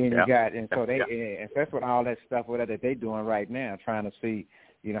 And then you got, and so and that's what all that stuff that they're doing right now, trying to see,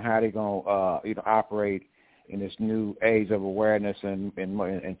 how they're gonna, operate in this new age of awareness and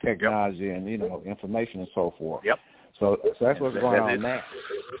technology and information and so forth. Yep. So that's what's going on now.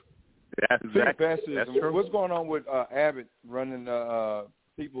 That's exactly. That's true. What's going on with Abbott running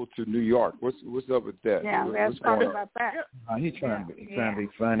people to New York? What's up with that? Yeah, let's talk about that. He's trying to be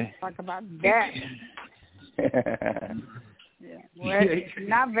funny. Talk about that. Yeah. Well,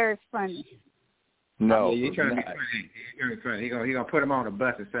 not very funny. No. He's trying to be funny. He's gonna put him on a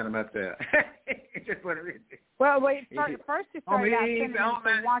bus and send him up there. Well, wait. First he started out sending him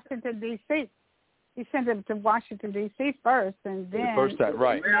to Washington D.C. He sent him to Washington D.C. first, and then the first time,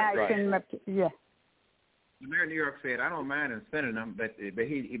 right? Now he sent him up to, The mayor of New York said, "I don't mind him sending them, but he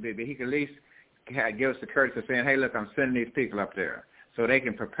can at least give us the courtesy of saying, hey, look, I'm sending these people up there so they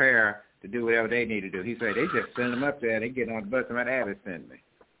can prepare to do whatever they need to do." He said, they just send them up there. They get on the bus and let Abbott send me.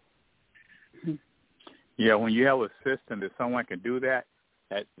 Yeah, when you have a system that someone can do that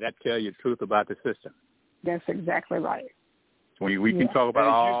tells you the truth about the system. That's exactly right. We can talk about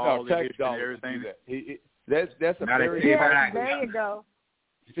all the tax dollars and everything. That's a very there you go.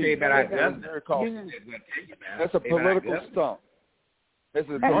 That's a political stunt. That's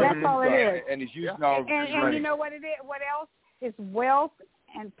all it is. And he's using our and you know what it is? What else? It's wealth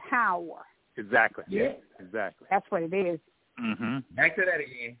and power. Exactly. Yeah. Exactly. That's what it is. Mm-hmm. Back to that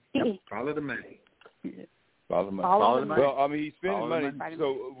again. Yep. Follow the money. Follow the money. Follow the money. Well, I mean, he's spending money,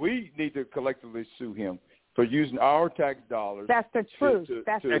 so we need to collectively sue him for using our tax dollars. That's the truth.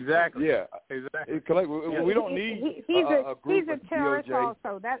 Exactly. Yeah. Exactly. We don't need he's a group He's a terrorist DOJ.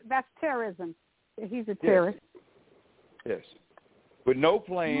 also. That's terrorism. He's a terrorist. Yes. With no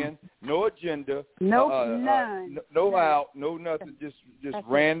plan, no agenda, none. No out, no nothing, just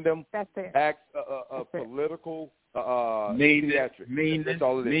random acts of That's political theatrics. That's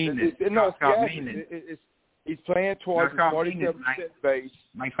all it is. He's playing towards his 47% base.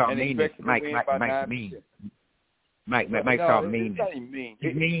 Mike called meanness. Mike called meanness. He's not even mean.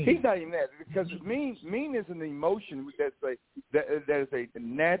 He's not even that, because mean is an emotion that is a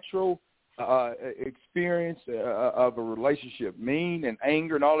natural experience of a relationship. Mean and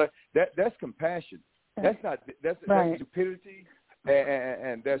anger and all that's compassion. That's stupidity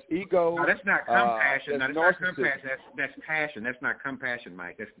and that's ego. No, that's not compassion. That's not compassion. That's passion. That's not compassion,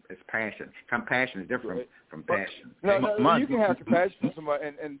 Mike. That's passion. Compassion is different from passion. No, you can have compassion for somebody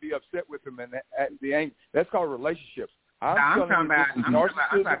and be upset with them and be angry. That's called a relationship. I'm talking about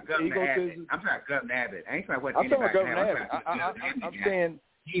egotism. I'm talking about Governor Abbott. I ain't talking about what anybody. I'm talking about Governor Abbott. I'm saying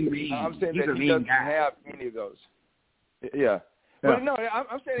that he doesn't have any of those. Yeah. But no,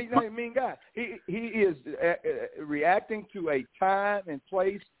 I'm saying he's not a mean guy. He is reacting to a time and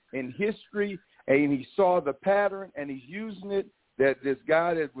place in history, and he saw the pattern, and he's using it. That this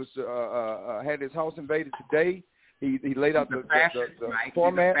guy that was had his house invaded today, he laid out the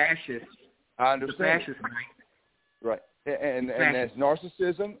format. He's a fascist. I understand. He's a fascist, Mike. Right, and that's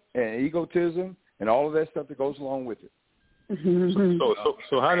narcissism and egotism and all of that stuff that goes along with it.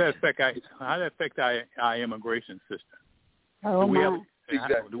 So how does that affect our immigration system? Oh,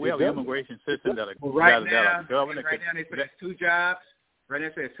 do we have an immigration system that right now they say there's 2 jobs. Right now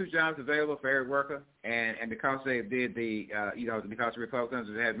they say there's 2 jobs available for every worker, and because they did because the Republicans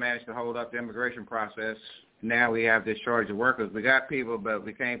have managed to hold up the immigration process, now we have this shortage of workers. We got people, but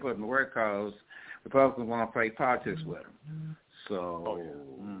we can't put them to work because Republicans want to play politics with them. So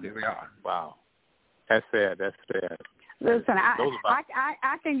here we are. Wow, that's sad. Listen,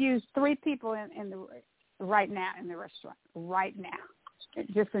 I can use 3 people in the right now in the restaurant right now.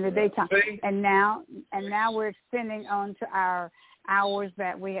 just in the daytime. And now we're extending on to our hours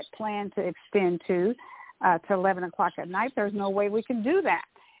that we had planned to extend to 11 o'clock at night. There's no way we can do that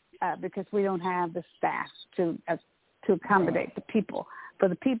because we don't have the staff to accommodate the people. For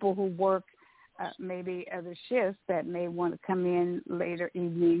the people who work maybe other shifts that may want to come in later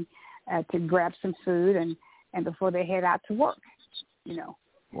evening to grab some food and before they head out to work, you know.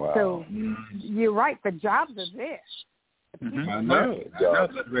 Wow. So you're right. The jobs are there. I know.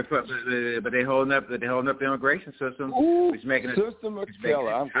 But they're holding up the immigration system. It's making it. Sister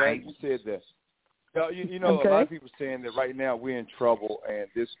McKellar, I'm glad you said that. You know, a lot of people saying that right now we're in trouble and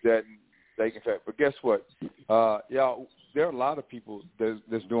this, that, and they can fact. But guess what? Y'all, there are a lot of people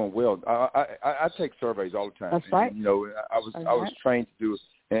that's doing well. I take surveys all the time. That's right. And, you know, I was trained to do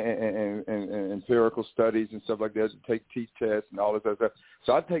and empirical studies and stuff like that, to take tests and all this other stuff.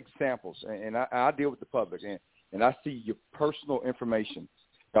 So I take samples and I deal with the public and I see your personal information.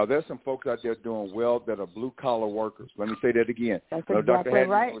 Now, there's some folks out there doing well that are blue-collar workers. Let me say that again. That's exactly Dr. Hackman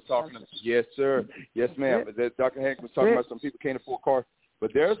right. Was talking yes, sir. Yes, ma'am. Dr. Hackman was talking about some people can't afford cars.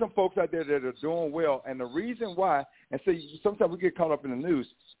 But there are some folks out there that are doing well. And the reason why, and see, sometimes we get caught up in the news,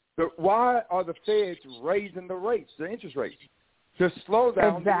 but why are the feds raising the rates, the interest rates? To slow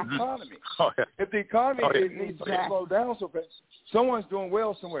down the economy. If the economy needs to slow down so fast, someone's doing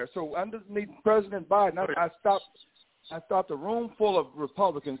well somewhere. So underneath President Biden, I stopped a room full of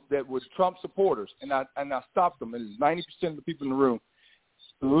Republicans that were Trump supporters, and I stopped them. And 90% of the people in the room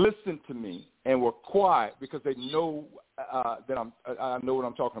listened to me and were quiet because they know that I know what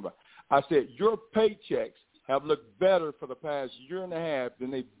I'm talking about. I said, your paychecks have looked better for the past year and a half than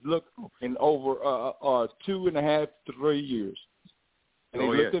they've looked in over 2.5 to 3 years. And they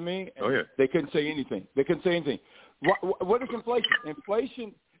looked at me, and they couldn't say anything. What is inflation?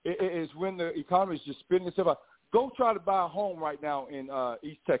 Inflation is when the economy is just spinning itself out. Go try to buy a home right now in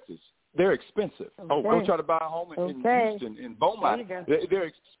East Texas. They're expensive. Go try to buy a home in Houston, in Beaumont. They're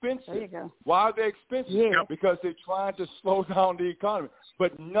expensive. There you go. Why are they expensive? Yeah. Because they're trying to slow down the economy.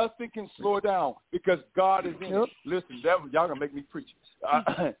 But nothing can slow it down because God is in it. Listen, y'all going to make me preach.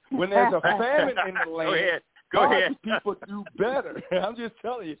 When there's a famine in the land, Go ahead. People do better. I'm just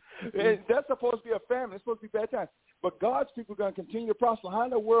telling you. That's supposed to be a famine. It's supposed to be bad times. But God's people are going to continue to prosper. How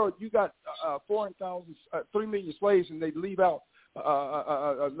in the world you got 3 million slaves and they leave out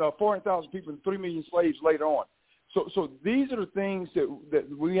 400,000 people and 3 million slaves later on? So these are the things that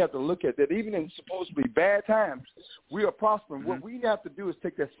we have to look at, that even in supposedly bad times, we are prospering. What we have to do is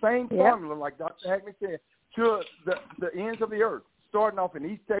take that same formula, like Dr. Hackman said, to the ends of the earth. Starting off in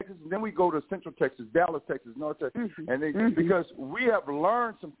East Texas, and then we go to Central Texas, Dallas, Texas, North Texas, and because we have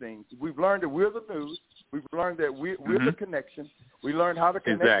learned some things. We've learned that we're the news. We've learned that we're the connection. We learned how to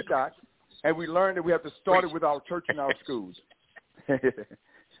connect the dots, and we learned that we have to start it with our church and our schools.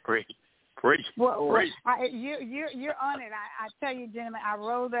 Great. Well, you're on it. I tell you, gentlemen, I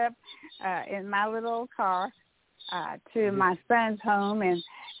rolled up in my little car to my son's home,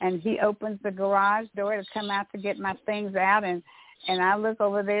 and he opens the garage door to come out to get my things out, and I look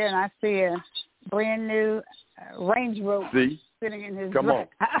over there and I see a brand new Range Rover sitting in his Come on.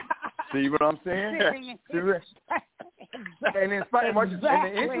 See what I'm saying? And in spite of and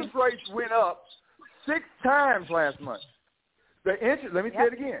the interest rates went up 6 times last month. Let me say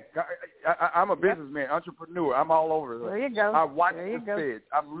it again. I'm a businessman, entrepreneur. I'm all over it. There you go. I watch the feds.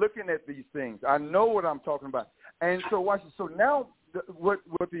 I'm looking at these things. I know what I'm talking about. And so watch it. So now what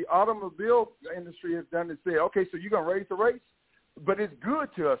the automobile industry has done is say, okay, so you're going to raise the rates? But it's good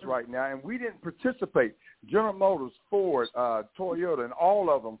to us right now, and we didn't participate. General Motors, Ford, Toyota, and all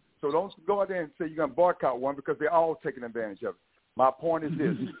of them. So don't go out there and say you're going to boycott one because they're all taking advantage of it. My point is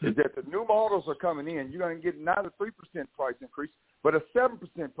this, is that the new models are coming in. You're going to get not a 3% price increase, but a 7%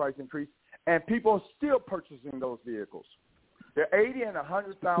 price increase, and people are still purchasing those vehicles. They're $80,000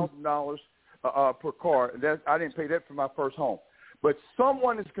 and $100,000 per car. I didn't pay that for my first home. But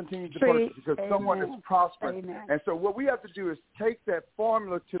someone is continuing to purchase because someone is prospering. And so what we have to do is take that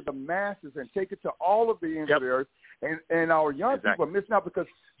formula to the masses and take it to all of the ends of the earth. And our young people are missing out because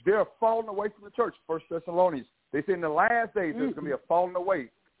they're falling away from the church. 1 Thessalonians, they say in the last days there's going to be a falling away.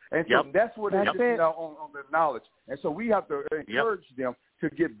 And so that's what it is now on the knowledge. And so we have to encourage them to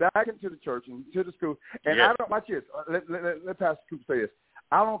get back into the church and to the school. And I don't watch this. Let Pastor Cooper say this.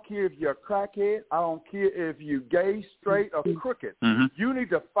 I don't care if you're a crackhead. I don't care if you're gay, straight, or crooked. You need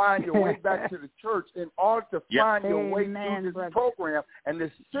to find your way back to the church in order to find your way through this program and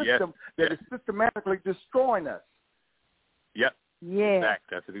this system that is systematically destroying us. Yep. Yeah.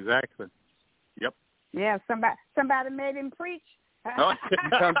 That's it exactly. Yep. Yeah. Somebody made him preach. No.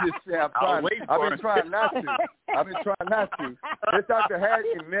 I'm just saying. I've been trying not to. This Dr.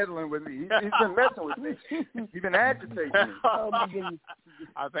 Hagen meddling with me. He's been messing with me. He's been agitating me. Oh my goodness.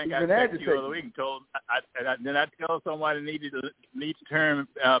 I think I texted you the other week and told. Then I tell someone I need to turn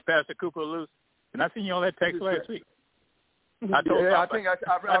Pastor Cooper loose, and I seen you on that text last week. I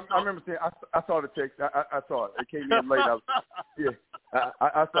remember saying I saw the text. I saw it. It came in late. I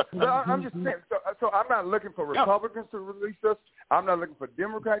saw it. But I'm just saying. So I'm not looking for Republicans to release us. I'm not looking for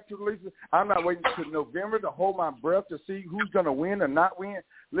Democrats to release us. I'm not waiting to November to hold my breath to see who's going to win or not win.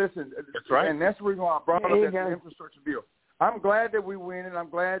 Listen, that's right. And that's the reason why I brought up that infrastructure bill. I'm glad that we win, and I'm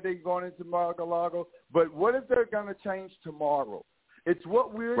glad they're going into Mar-a-Lago. But what if they're going to change tomorrow? It's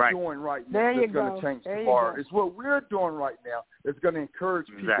what we're doing right now that's going to change tomorrow. It's what we're doing right now that's going to encourage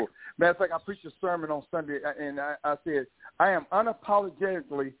people. Exactly. Matter of fact, I preached a sermon on Sunday, and I said, I am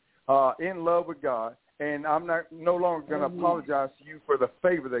unapologetically in love with God, and I'm no longer going to apologize to you for the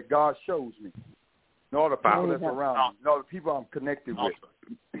favor that God shows me, nor the people that's around me, nor the people I'm connected with.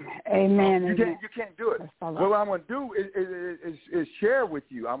 Amen. You can't do it. What I'm going to do is share with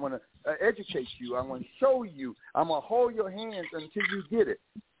you. I'm going to educate you. I'm going to show you. I'm going to hold your hands until you get it.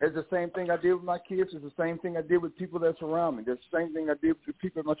 It's the same thing I did with my kids. It's the same thing I did with people that's around me. It's the same thing I did with the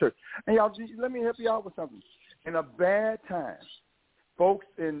people in my church. And y'all, let me help you out with something. In a bad time, folks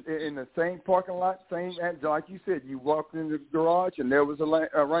in the same parking lot, like you said, you walked in the garage and there was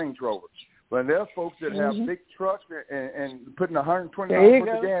a Range Rover. But there are folks that have big trucks and putting $120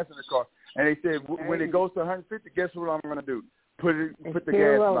 worth of gas in the car. And they said, when it goes to 150, guess what I'm going to do? Put the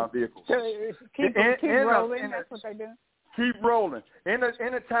gas in my vehicle. So keep rolling. That's what they do. Keep rolling. In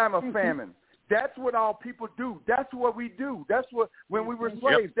a time of famine. That's what our people do. That's what we do. That's what, when we were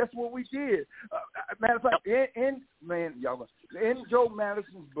slaves, that's what we did. Matter of fact, in Joe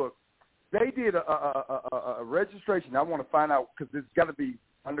Madison's book, they did a registration. I want to find out because there's got to be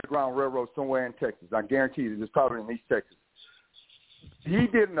Underground Railroad somewhere in Texas. I guarantee you, it's probably in East Texas. He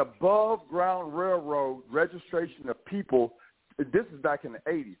did an above-ground railroad registration of people. This is back in the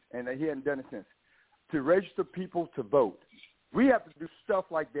 80s, and he hadn't done it since, to register people to vote. We have to do stuff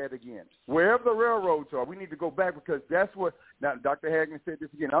like that again. Wherever the railroads are, we need to go back because that's what – now, Dr. Hagen said this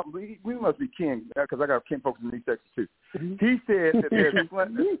again. We must be kin because I got kin folks in East Texas too. He said that there's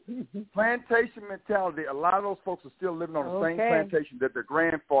plantation mentality. A lot of those folks are still living on the same plantation that their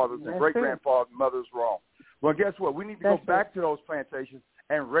grandfathers and great-grandfathers and mothers were on. Well, guess what? We need to go back to those plantations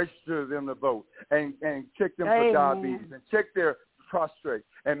and register them to vote and check them for diabetes and check their prostrate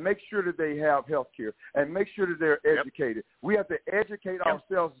and make sure that they have health care and make sure that they're educated. We have to educate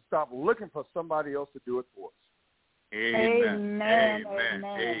ourselves and stop looking for somebody else to do it for us. Amen.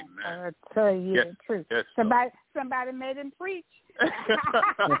 I tell you the truth. Yes, somebody made him preach.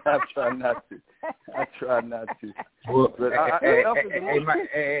 I try not to. Well,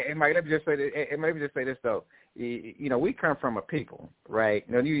 hey, Mike, let me just say this though. You know, we come from a people, right?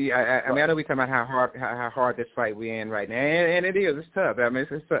 You know, I mean, I know we talking about how hard this fight we're in right now, and it is. It's tough. I mean,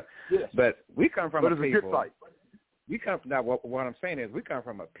 it's tough. Yes. But we come from a people. It's a good fight. We come from now. What I'm saying is, we come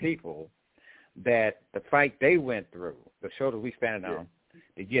from a people that the fight they went through, the shoulders we standing on,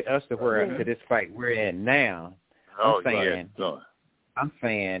 to get us to to this fight we're in now. I'm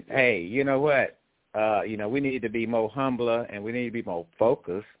saying, hey, you know what? You know, we need to be more humbler and we need to be more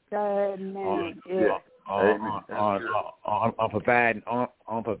focused on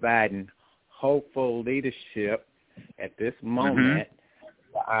providing hopeful leadership at this moment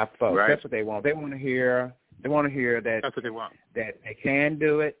for our folks. Right. That's what they want. They want to hear that that's what they want. That they can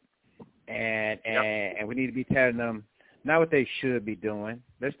do it, and we need to be telling them not what they should be doing.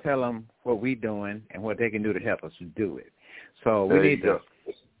 Let's tell them what we're doing and what they can do to help us to do it. So we need to,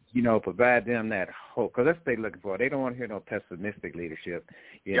 you know, provide them that hope, because that's what they're looking for. They don't want to hear no pessimistic leadership.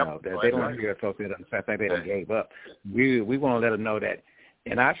 You know, they don't want to hear folks that think they done gave up. We want to let them know that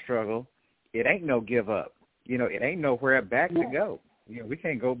in our struggle, it ain't no give up. You know, it ain't nowhere back to go. You know, we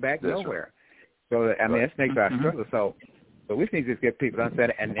can't go back nowhere. So, I mean, that makes our struggle. So we need to just get people to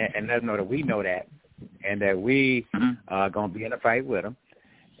understand and let them know that we know that and that we are going to be in a fight with them.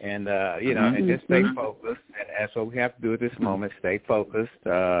 And, you know, and just stay focused. And that's what we have to do at this moment, stay focused.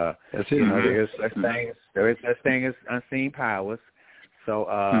 You know, there is such thing as unseen powers. So,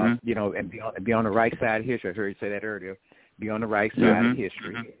 you know, and be on the right side of history. I heard you say that earlier. Be on the right side of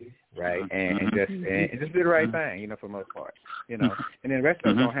history, right? And just do the right thing, you know, for the most part. You know, and then the rest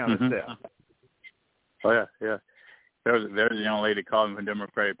of us don't handle itself. Oh, yeah. There's a young lady calling from the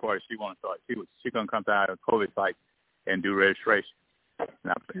Democratic Party. She wants to start. She's going to come out of COVID site and do registration.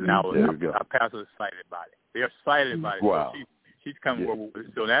 Now our pastor's excited about it. They're excited about it. Wow. So she's coming.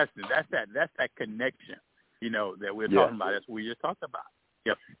 So that's that connection. that we're talking about. That's what we just talked about.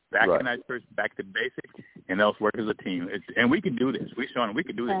 Yep, back in that church, back to basics, and let's work as a team. And we can do this. We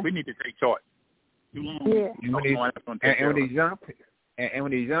can do this. We need to take charge. And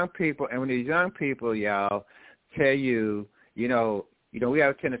when these young people, y'all, tell you, we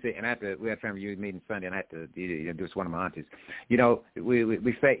have a tendency, and we had a family youth meeting Sunday, and I had to do this one of my aunties.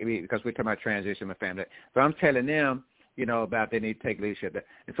 We say, because we're talking about transition in my family. So I'm telling them, about they need to take leadership.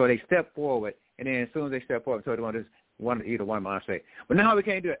 And so they step forward, and then as soon as they step forward, so they want to either one of them say, well, no, we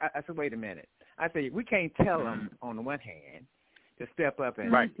can't do it. I said, wait a minute. I said, we can't tell them on the one hand to step up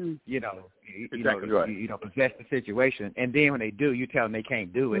and, possess the situation. And then when they do, you tell them they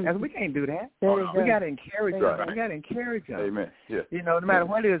can't do it. I said, we can't do that. We got to encourage them. We got to encourage them. Amen. Yeah. No matter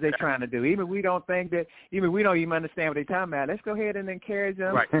what it is they're trying to do. Even we don't understand what they're talking about. Let's go ahead and encourage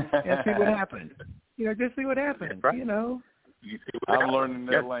them and see what happens. Just see what happens, I'm learning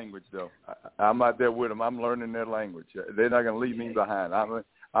their language, though. I'm out there with them. I'm learning their language. They're not going to leave me behind.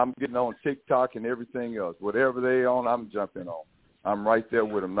 I'm getting on TikTok and everything else. Whatever they on, I'm jumping on. I'm right there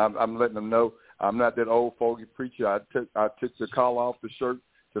with them. I'm letting them know I'm not that old fogey preacher. I took the collar off the shirt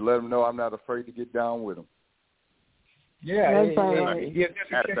to let them know I'm not afraid to get down with them. Yeah,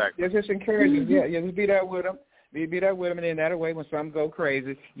 just encourage them. Yeah, just be there with them. Be there with them, and then that way, when something go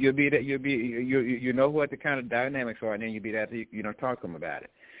crazy, you know what the kind of dynamics are, and then you'll be there to talk to them about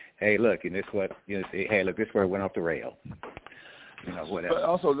it. Hey, look, and this is what hey, look, this is where it went off the rail. Whatever. But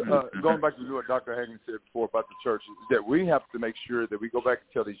also, going back to what Dr. Hagen said before about the church, is that we have to make sure that we go back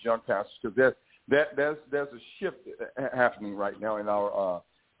and tell these young pastors, because there's a shift happening right now in our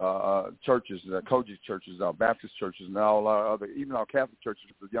churches, Kojic churches, our Baptist churches, and all our other, even our Catholic churches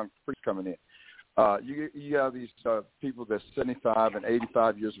with the young priests coming in. You have these people that's 75 and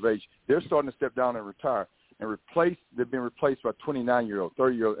 85 years of age. They're starting to step down and retire and they've been replaced by 29-year-old,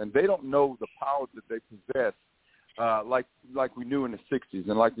 30-year-old, and they don't know the power that they possess like we knew in the 60s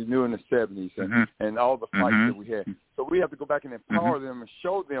and like we knew in the 70s and all the fights that we had. So we have to go back and empower them and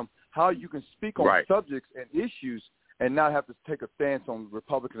show them how you can speak on subjects and issues and not have to take a stance on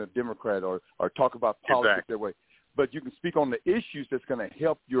Republican or Democrat or talk about politics that way. But you can speak on the issues that's going to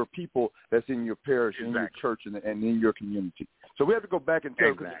help your people that's in your parish, in your church, and in your community. So we have to go back and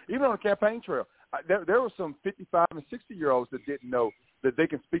tell, even on the campaign trail, there were some 55 and 60-year-olds that didn't know that they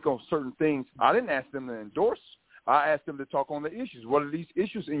can speak on certain things. I didn't ask them to endorse. I asked them to talk on the issues. What are these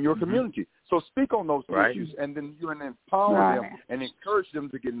issues in your community? So speak on those issues, and then you empower them and encourage them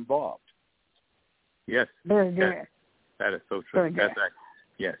to get involved. Yes. Very good. That is so true. That's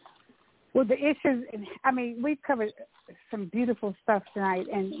yes. Well, the issues, we've covered some beautiful stuff tonight,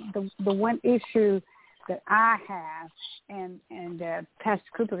 and the one issue that I have, and Pastor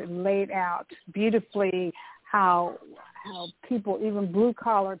Cooper laid out beautifully how people, even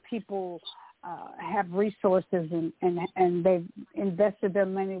blue-collar people, have resources and they've invested their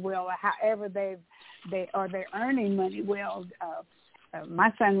money well, or however they're earning money well.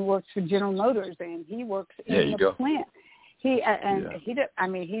 My son works for General Motors, and he works in the plant. He's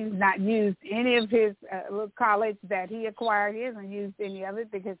not used any of his little college that he acquired. He hasn't used any of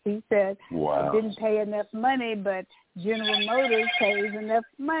it because he said it didn't pay enough money, but General Motors pays enough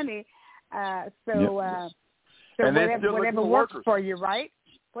money. So whatever works for you, right?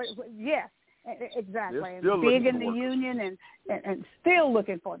 Yes, exactly. And big in the union and still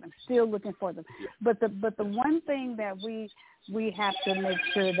looking for them. Yeah. But the one thing that we have to make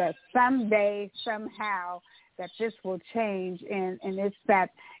sure that someday, somehow, that this will change, and it's that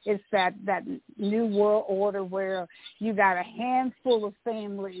new world order where you got a handful of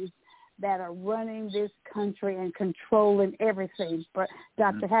families that are running this country and controlling everything. But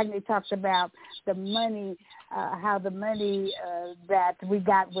Dr. Hagney talked about the money, how the money that we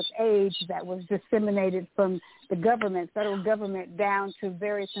got with age that was disseminated from the government, federal government, down to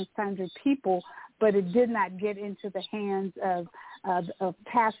various and sundry people, but it did not get into the hands of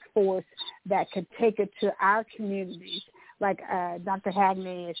task force that could take it to our communities. Like Dr.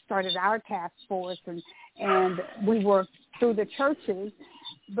 Hagney started our task force, and we worked through the churches,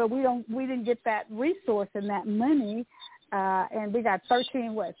 but we didn't get that resource and that money. And we got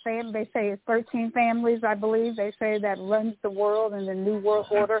 13, they say it's 13 families, I believe. They say that runs the world in the New World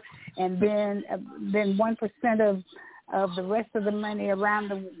Order, and then 1% of the rest of the money around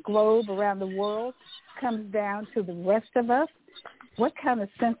the globe, around the world, comes down to the rest of us. What kind of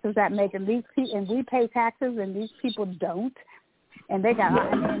sense does that make? And we pay taxes, and these people don't. And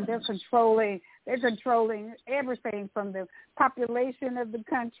they're controlling everything from the population of the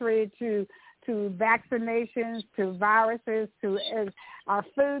country to vaccinations, to viruses, to our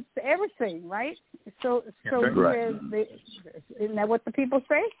foods, to everything, right? So isn't that what the people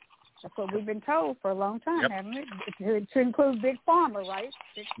say? That's what we've been told for a long time, haven't we? To include Big Pharma, right?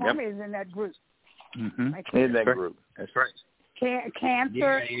 Big Pharma is in that group. Mm-hmm. Like, In that group. That's right.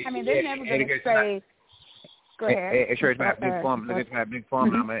 Cancer. I mean, they're never going to say. Go ahead. It's sure about Big Pharma. Look at Big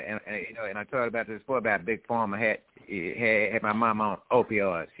Pharma, and I told about this before about Big Pharma had my mom on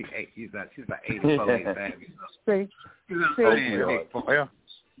opioids. She's about 84, 85 years old.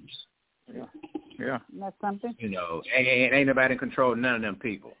 Yeah. That's something. Ain't nobody in control of none of them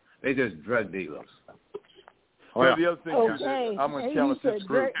people. They just drug dealers. Well, the other thing is that I'm going to challenge this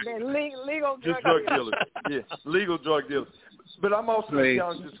group. Legal drug dealers. Yeah, legal drug dealers. But I'm also going to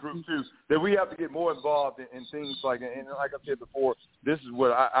challenge this group, too, that we have to get more involved in things like, and like I said before, this is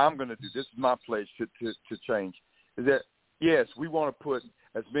what I'm going to do. This is my pledge to change, is that, yes, we want to put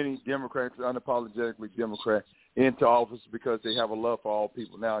as many Democrats, unapologetically Democrats, into office because they have a love for all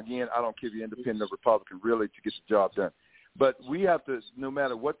people. Now, again, I don't care if you're independent or Republican, really, to get the job done. But we have to, no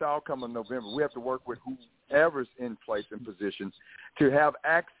matter what the outcome of November, we have to work with whoever's in place and position to have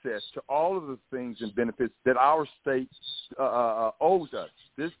access to all of the things and benefits that our state owes us.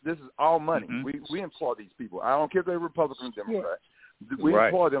 This is our money. Mm-hmm. We employ these people. I don't care if they're Republican or Democrat. Yeah. We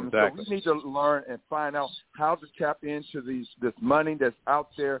employ them. Exactly. So we need to learn and find out how to tap into this money that's out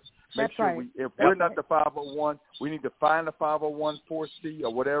there. Make sure if we're not the 501, we need to find the 501(c)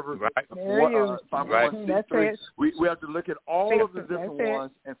 or whatever. Right. 501(c)(3). We have to look at all of the different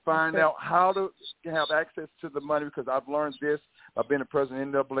ones and find out how to have access to the money, because I've learned this. I've been a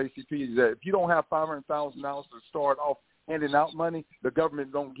president of NAACP, is that if you don't have $500,000 to start off handing out money, the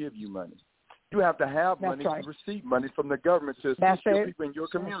government don't give you money. You have to have money to receive money from the government to assist your people in your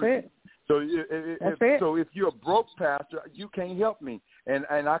community. So if you're a broke pastor, you can't help me, and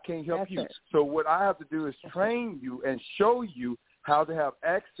I can't help you. So what I have to do is train you and show you how to have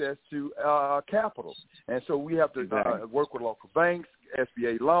access to capital. And so we have to work with local banks,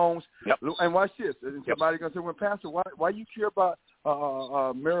 SBA loans. Yep. And watch this. And somebody's going to say, well, Pastor, why you care about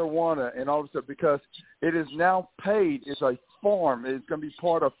marijuana and all this stuff? Because it is now paid. It's a farm. It's going to be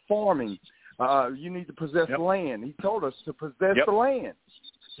part of farming. You need to possess land. He told us to possess the land.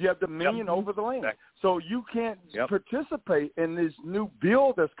 You have dominion over the land. So you can't participate in this new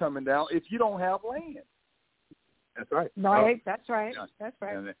bill that's coming down if you don't have land. That's right. Right. That's right. That's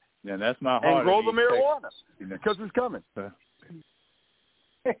right. And that's my heart. And grow the marijuana because it's coming.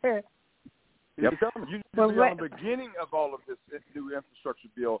 It's coming. You need to be on the beginning of all of this new infrastructure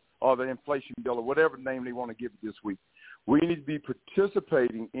bill or the inflation bill or whatever name they want to give it this week. We need to be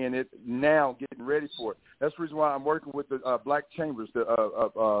participating in it now, getting ready for it. That's the reason why I'm working with the Black Chambers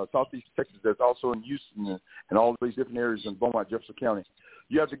of Southeast Texas. That's also in Houston and all these different areas in Beaumont, Jefferson County.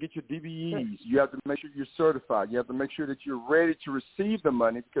 You have to get your DBEs. You have to make sure you're certified. You have to make sure that you're ready to receive the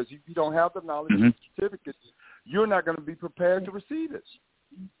money, because if you don't have the knowledge and certificates, you're not going to be prepared to receive it.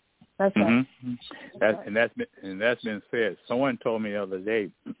 That's right. And that's been said. Someone told me the other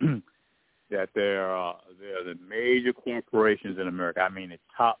day that there are the major corporations in America. I mean, the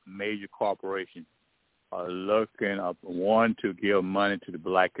top major corporations are looking up to give money to the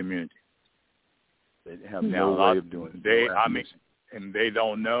black community. They have no way of doing it. And they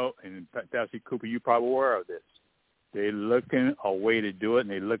don't know. And Pastor Cooper, you're probably aware of this. They're looking a way to do it, and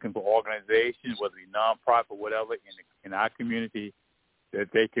they're looking for organizations, whether it be nonprofit or whatever, in our community that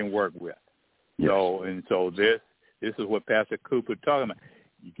they can work with. Yes. So this is what Pastor Cooper talking about.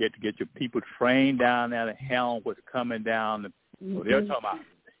 You get to get your people trained down there to handle what's coming down. So they're talking about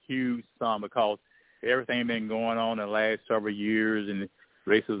huge sum, because everything been going on in the last several years, and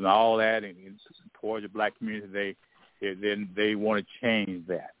racism and all that, and towards the black community, they want to change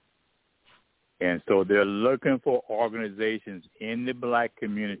that. And so they're looking for organizations in the black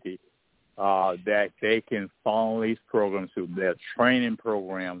community that they can follow these programs through. Their training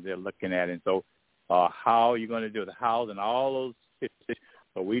programs they're looking at. And so how are you going to do the housing, all those.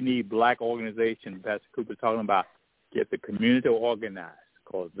 So we need black organizations, Pastor Cooper talking about, get the community organized,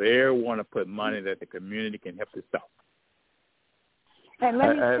 because they want to put money that the community can help this out. And let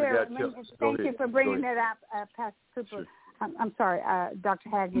me share. Thank you for bringing that up, Pastor Cooper. Sure. I'm sorry, Dr.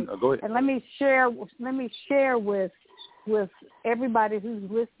 Hagley. Go ahead. And let me share with everybody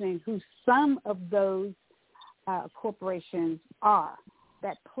who's listening who some of those corporations are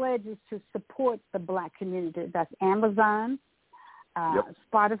that pledges to support the black community. That's Amazon,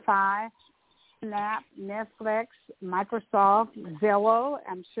 Spotify, Snap, Netflix, Microsoft, Zello.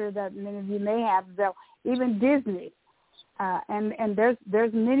 I'm sure that many of you may have Zello. Even Disney, and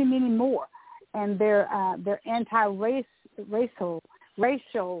there's many more. And they're anti-racial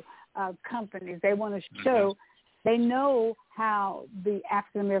companies. They want to show they know how the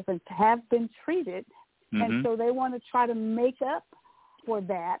African Americans have been treated, and so they want to try to make up for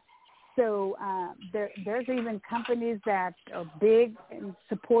that So there's even companies that are big in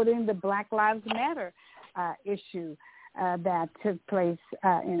supporting the Black Lives Matter issue that took place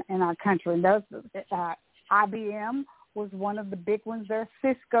in our country. And those, IBM was one of the big ones there.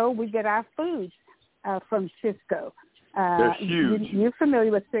 Cisco, we get our foods from Cisco. They're huge. You're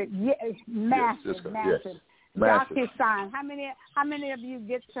familiar with it? Yeah, massive, yes, Cisco, massive. Yes. Massive. DocuSign. How many of you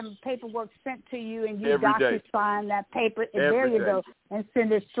get some paperwork sent to you and you Every day. DocuSign that paper? And Every there you day. go, and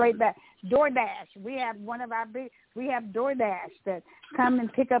send it straight back. DoorDash. We have we have DoorDash that come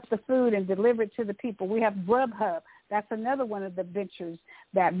and pick up the food and deliver it to the people. We have Grubhub. That's another one of the ventures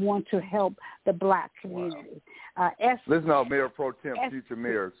that want to help the Black community. Wow. Listen to Mayor Pro Tem, future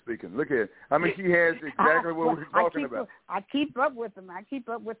mayor speaking. Look at it. I mean, she has exactly what we're talking about. I keep up with them.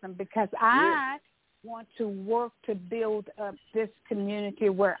 Because I want to work to build up this community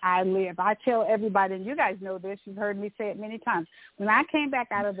where I live. I tell everybody, and you guys know this, you've heard me say it many times, when I came back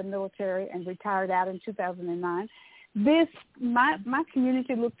out of the military and retired out in 2009, my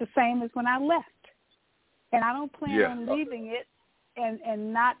community looked the same as when I left. And I don't plan on leaving it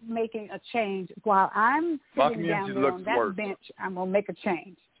and not making a change. While I'm sitting down there on that bench, I'm going to make a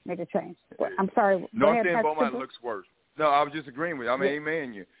change. Well, I'm sorry. North End Beaumont looks worse. No, I was just agreeing with you. I'm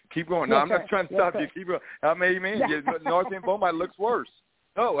amen you. Keep going. No, I'm not trying to stop you. Keep going. I'm amen you. North End Beaumont looks worse.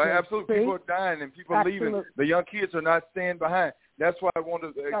 No, absolutely. People are dying and people are leaving. The young kids are not staying behind. That's why I want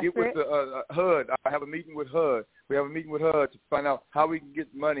to get with the HUD. I have a meeting with HUD. We have a meeting with HUD to find out how we can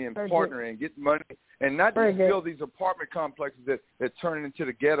get money and partner and get money and not just build these apartment complexes that turn into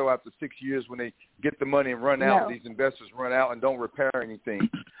the ghetto after 6 years when they get the money and run out. These investors run out and don't repair anything.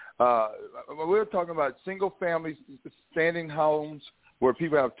 We're talking about single families, standing homes where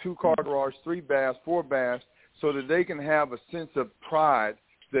people have 2-car garage, 3 baths, 4 baths, so that they can have a sense of pride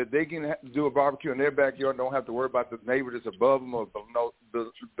that they can do a barbecue in their backyard and don't have to worry about the neighbor that's above them or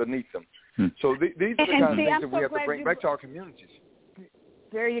beneath them. So these are the kind of things that we have to bring back to our communities.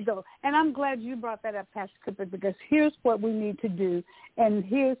 There you go. And I'm glad you brought that up, Pastor Cooper, because here's what we need to do, and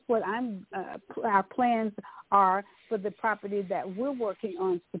here's what our plans are for the property that we're working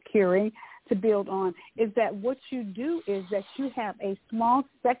on securing to build on, is that what you do is that you have a small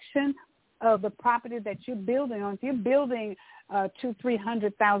section of the property that you're building on. If you're building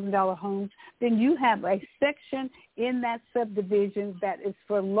 $200,000-$300,000 homes, then you have a section in that subdivision that is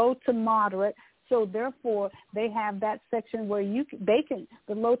for low to moderate. So therefore, they have that section where the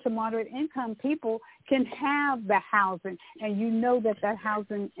low to moderate income people can have the housing, and you know that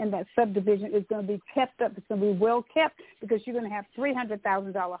housing and that subdivision is going to be kept up. It's going to be well kept because you're going to have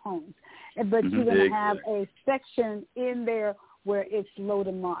 $300,000 homes, but you're going to have a section in there where it's low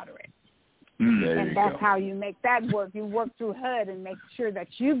to moderate. And that's how you make that work. You work through HUD and make sure that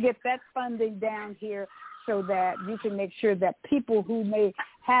you get that funding down here so that you can make sure that people who may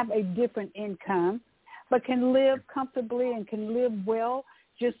have a different income but can live comfortably and can live well,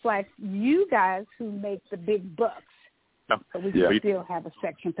 just like you guys who make the big bucks. But we can still have a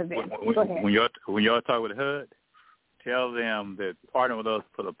section for them. Go ahead. When y'all talk with HUD, tell them that partner with us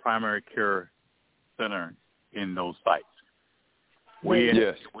for the primary care center in those sites. We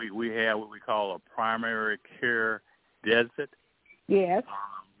have what we call a primary care desert. Yes.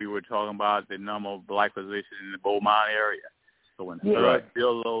 We were talking about the number of Black physicians in the Beaumont area. So when HUD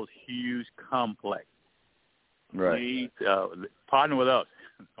build those huge complexes, please partner with us.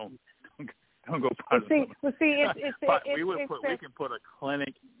 Don't go partner with us. We can put a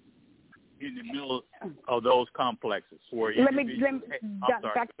clinic in the middle of those complexes. Please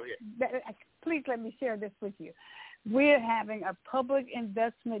let me share this with you. We're having a public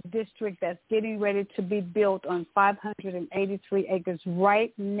investment district that's getting ready to be built on 583 acres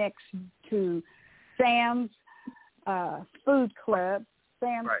right next to Sam's Food Club,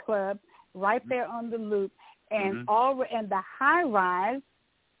 Club, right there on the loop. And and the high-rise,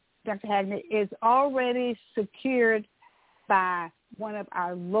 Dr. Hagney, is already secured by one of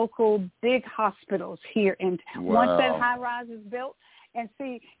our local big hospitals here. And once that high-rise is built, and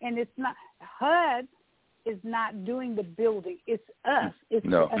it's not HUD is not doing the building. It's us. It's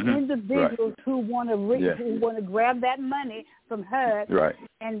individuals who want to grab that money from HUD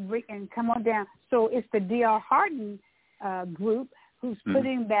and come on down. So it's the D.R. Harden group who's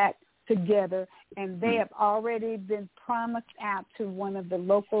putting that together, and they have already been promised out to one of the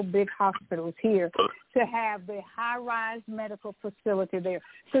local big hospitals here to have the high-rise medical facility there.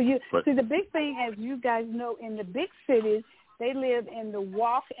 So see, the big thing, as you guys know, in the big cities, they live in the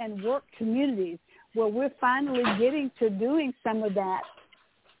walk and work communities. Well, we're finally getting to doing some of that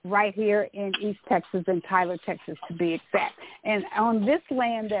right here in East Texas and Tyler, Texas, to be exact. And on this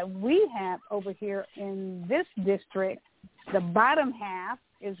land that we have over here in this district, The bottom half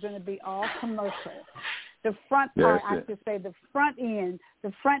is going to be all commercial. The front part, I should say, the front end,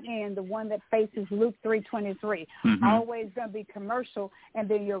 the one that faces Luke 3:23, always going to be commercial, and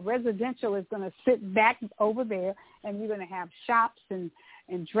then your residential is going to sit back over there, and you're going to have shops and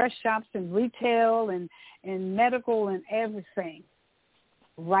dress shops and retail and medical and everything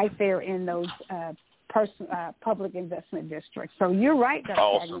right there in those public investment districts. So you're right, Dr.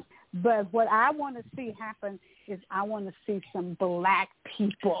 Awesome. But what I want to see happen is I want to see some black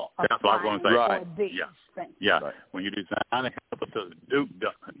people That's what I was going to say. for these things. Yeah. Right. When you design a health Duke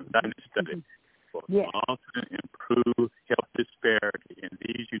done study for long-term improved health disparity in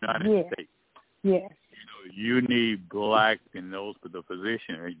these United States. Yes. You need black in those for the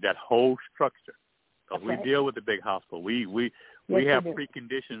physician, that whole structure. Because we deal with the big hospital. We have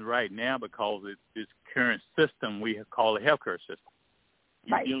preconditions right now because it's this current system we call the healthcare system.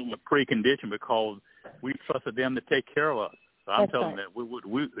 You're dealing with precondition because we trusted them to take care of us. So I'm telling them that we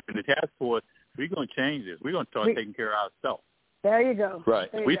in the task force, we're going to change this. We're going to start taking care of ourselves. There you go.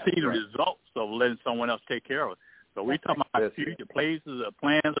 Right. We see the results of letting someone else take care of us. So we're talking about future places,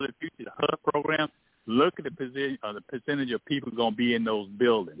 plans of the future, the HUD program. Look at the percentage of people going to be in those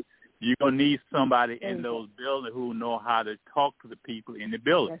buildings. You're going to need somebody in those buildings who know how to talk to the people in the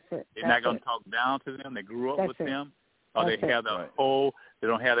building. They're not going to talk down to them. They grew up with them. Or they have the whole, they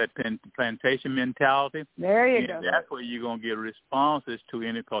don't have that plantation mentality. There you go. That's where you're going to get responses to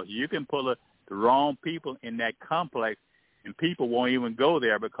any cause. You can pull the wrong people in that complex, and people won't even go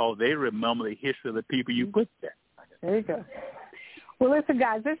there because they remember the history of the people you put there. There you go. Well, listen,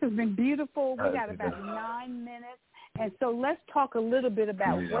 guys, this has been beautiful. We got about 9 minutes. And so let's talk a little bit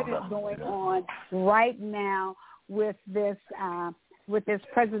about what is going on right now with this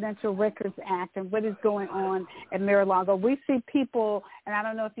Presidential Records Act and what is going on at Mar-a-Lago. We see people, and I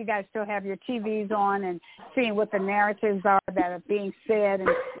don't know if you guys still have your TVs on and seeing what the narratives are that are being said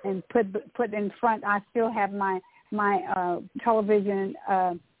and put in front. I still have my television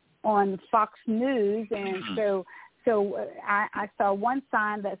on Fox News, and so I saw one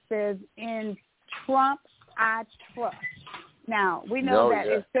sign that says, "In Trump, I trust." Now, we know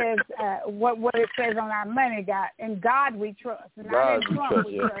it says what it says on our money, God. In God we trust. Not in Trump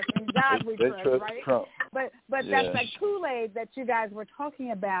we trust. In God we trust, right? Trump. But that's like Kool-Aid that you guys were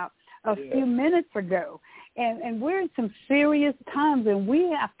talking about a few minutes ago. And we're in some serious times, and we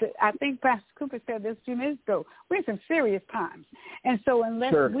have to, I think Pastor Cooper said this a few minutes ago, we're in some serious times. And so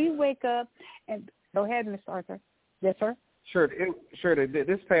unless we wake up and go ahead, Mr. Arthur. Yes, sir? Sure.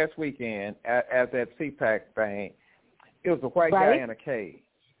 This past weekend at that CPAC thing, it was a white guy in a cage.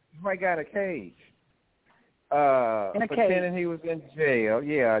 Pretending he was in jail.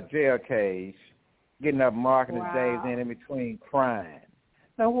 Yeah, a jail cage. Getting up, marking his days in between crying.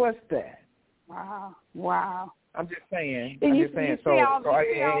 Now, what's that? Wow. I'm just saying. And I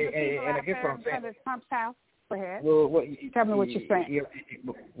guess what I'm saying. Trump's house. Go ahead. Tell me what you're saying.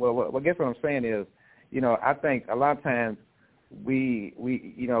 I guess what I'm saying is, I think a lot of times we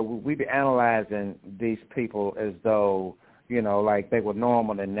be analyzing these people as though, like they were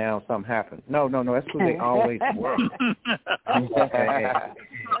normal and now something happened. No, that's who they always were. And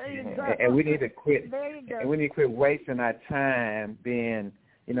we need to quit. And we need to quit wasting our time being,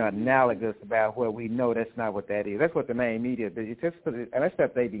 analogous about where we know that's not what that is. That's what the main media do. And that's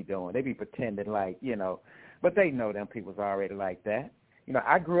stuff they be doing. They be pretending like, but they know them people's already like that.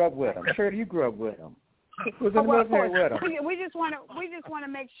 I grew up with them. Sure, you grew up with them. We just want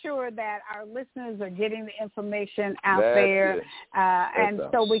to make sure that our listeners are getting the information out there,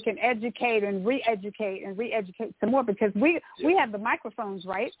 so we can educate and re-educate some more, because we have the microphones,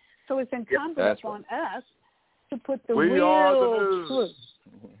 right? So it's incumbent upon us to put the real truth.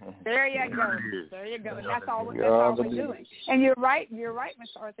 There you go. And that's all we're doing. And you're right,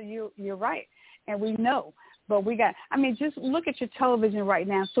 Mr. Arthur. You're right, and we know. But just look at your television right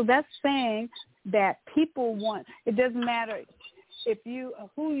now. So that's saying that people want, it doesn't matter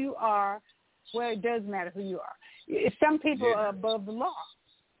who you are, well, it does matter who you are. Some people are above the law.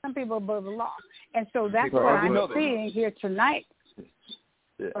 And so that's what I'm seeing here tonight.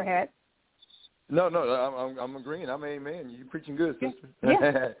 Go ahead. No, I'm agreeing. I'm amen. You're preaching good, sister.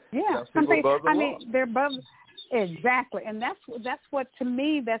 Yeah. They're above. Exactly, and that's what, to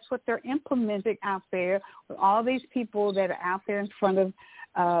me, that's what they're implementing out there with all these people that are out there in front of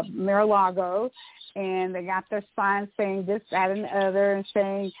Mar-a-Lago, and they got their signs saying this, that, and the other, and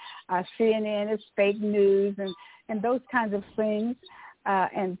saying CNN is fake news, and those kinds of things,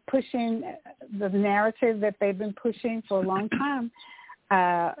 and pushing the narrative that they've been pushing for a long time.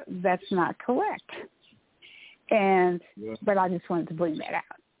 That's not correct, but I just wanted to bring that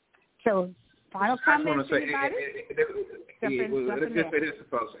out. So Final comments, anybody? Let's just say this,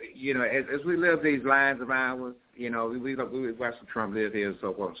 folks. You know, as we live these lives of ours, you know, we watch Trump live here and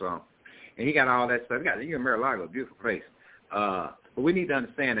so forth and so on. And he got all that stuff. You got Mar-a-Lago, beautiful place. But we need to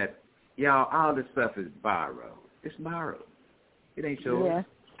understand that, y'all, all this stuff is borrowed. It's borrowed. It ain't yours. Yeah.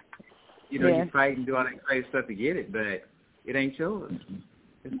 You know, you fight and do all that crazy stuff to get it, but it ain't yours.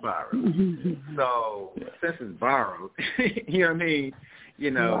 It's borrowed. So since it's borrowed, you know what I mean?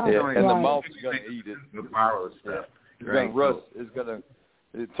 You know, and the mouse is going to eat it. The borrowed stuff.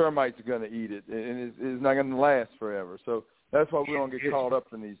 The termites are going to eat it, and it's not going to last forever. So that's why we don't get caught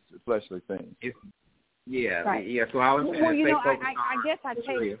up in these fleshly things. So I was well, you know, I guess I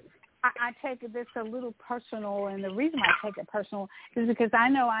take this a little personal, and the reason I take it personal is because I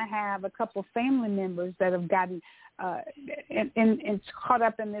know I have a couple family members that have gotten in caught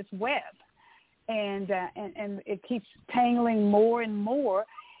up in this web, and it keeps tangling more and more,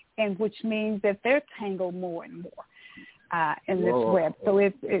 and which means that they're tangled more and more in this web. So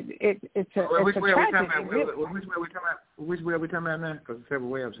it's a which way tragedy. Which way are we talking about now? Because there's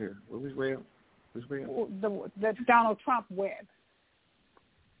several webs here. Which way? The Donald Trump web.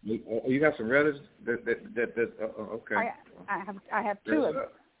 You got some relatives that okay. I have two of them.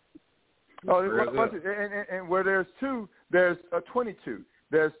 And where there's two, there's 22.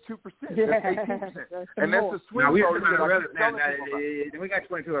 There's 2%. There's 18%, and that's the swing. Now we got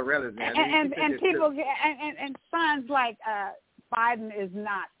 22 relatives now. And people get, and sons like Biden is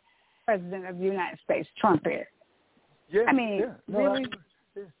not president of the United States. Trump is. Yeah. I mean, really.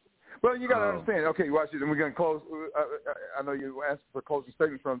 Well, you got to understand. Okay, watch this, and we're going to close. I know you asked for closing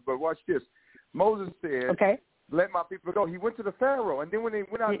statements from, but watch this. Moses said, "Let my people go." He went to the Pharaoh, and then when they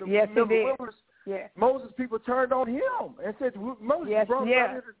went out to the wilderness, Moses' people turned on him and said, "Moses, you brought us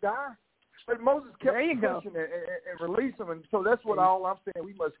out here to die." But Moses kept pushing and released him, and so that's what all I'm saying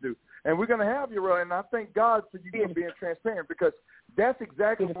we must do. And we're going to have you, and I thank God for you being transparent, because that's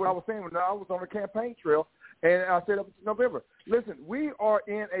exactly what I was saying when I was on the campaign trail. And I said up to November, listen, we are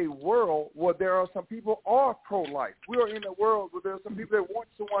in a world where there are some people are pro-life. We are in a world where there are some people that want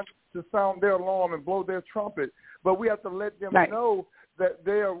someone to sound their alarm and blow their trumpet, but we have to let them know that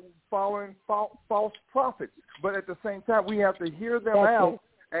they are following false prophets. But at the same time, we have to hear them out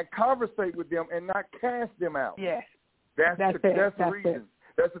and conversate with them and not cast them out. Yes. That's the reason.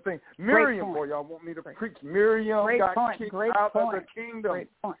 That's the thing. Miriam, boy, y'all want me to preach. Miriam got kicked out of the kingdom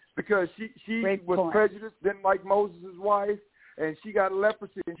because she was prejudiced, didn't like Moses' wife, and she got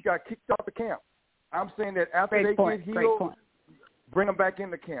leprosy, and she got kicked out the camp. I'm saying that after they get healed, bring them back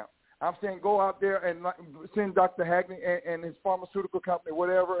in the camp. I'm saying go out there and send Dr. Hagney and his pharmaceutical company,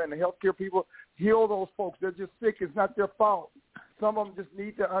 whatever, and the healthcare people, heal those folks. They're just sick. It's not their fault. Some of them just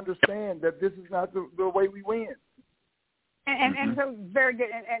need to understand that this is not the way we win. And so very good.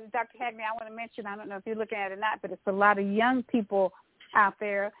 And Dr. Hagney, I want to mention, I don't know if you're looking at it or not, but it's a lot of young people out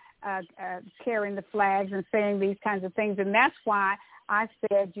there carrying the flags and saying these kinds of things. And that's why I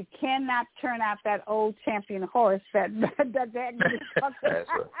said you cannot turn out that old champion horse that Dr. Hagney is talking about.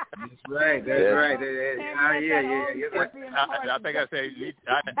 That's right. I think I said. You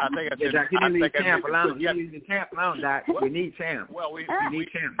need champ alone. You need the champ alone, Doc. We need champ. Well, we need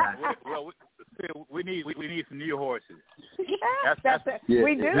champ, Doc. We need some new horses.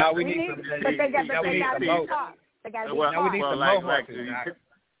 We do. No, we need some. But they got to be taught. They got to be taught. We need some more horses.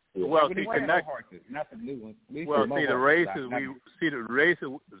 Well, see, not some new ones. Well, see the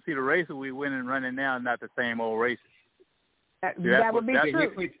races we win and running now, not the same old races. That would be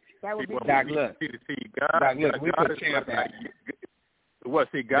true. That would be true. Doc, look. God, we put champ out. Well,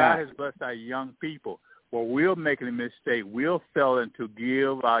 see, God has blessed our young people. Well, we're making a mistake. We're failing to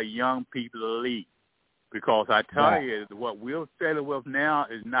give our young people a lead, because I tell you, what we're failing with now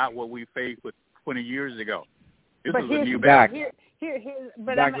is not what we faced with 20 years ago. This is a new battle.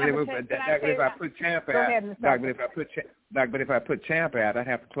 But if I put champ out, but if I put champ out, I'd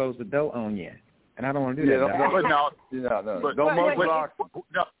have to close the door on you, and I don't want to do that.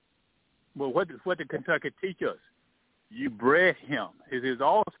 No. But what did Kentucky teach us? You bred him. It's his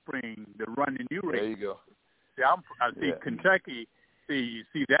offspring that run the new race. There you go. See, Kentucky, see,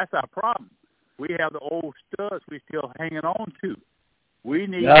 that's our problem. We have the old studs we still hanging on to. We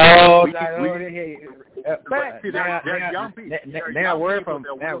need. Now we're from.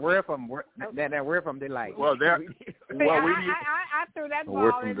 They like. Well, they're. Well, I threw that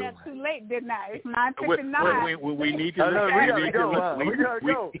ball in there too late, didn't I? It's 9:59. We need to.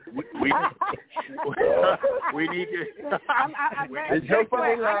 We need to.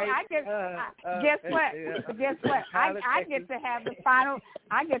 Guess what? Guess what? I get to have the final.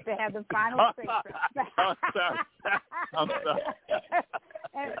 I get to have the final say. I'm sorry.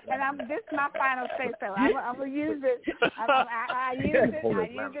 This is my final say so. I'm gonna use it. I used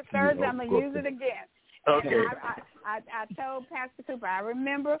it Thursday. I'm gonna use it again. Okay. I told Pastor Cooper, I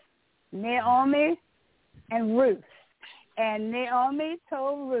remember Naomi and Ruth, and Naomi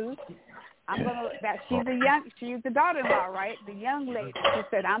told Ruth, she's the daughter-in-law, right? The young lady. She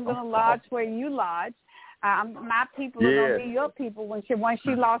said, I'm gonna lodge where you lodge. My people are gonna be your people when she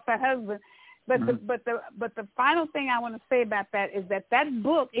lost her husband. But the final thing I want to say about that is that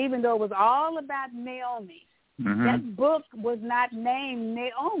book, even though it was all about Naomi, that book was not named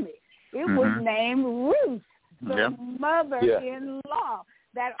Naomi. It was named Ruth, the mother-in-law,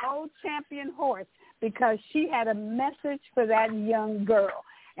 that old champion horse, because she had a message for that young girl.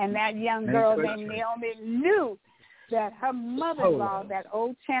 And that young girl named Naomi knew that her mother-in-law, that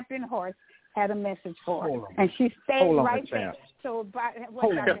old champion horse, had a message for her. And she stayed right there. So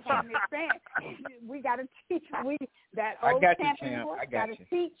what Dr. Hammond is saying, we got to teach. That old champion horse got to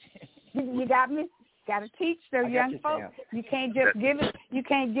teach. You got me? Got to teach their young folks. You can't just give it. You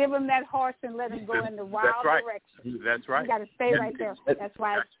can't give them that horse and let them go in the wild direction. That's right. You got to stay right there. That's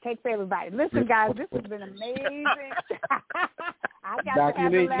why it takes everybody. Listen, guys, this has been amazing. Doc, you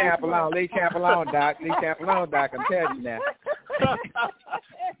need Champ alone. Leave Champ alone, Doc. Leave Champ alone, Doc. I'm telling you now.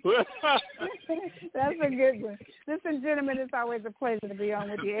 That's a good one. Listen, gentlemen, it's always a pleasure to be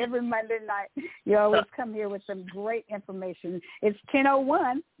on with you every Monday night. You always come here with some great information. It's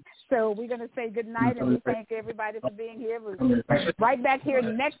 10:01, so we're going to say good night, and we thank everybody for being here. We're right back here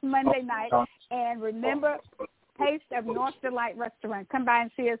next Monday night. And remember, Taste of North Delight Restaurant. Come by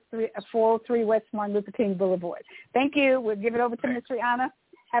and see us at 403 West Martin Luther King Boulevard. Thank you. We'll give it over to Ms. Rihanna.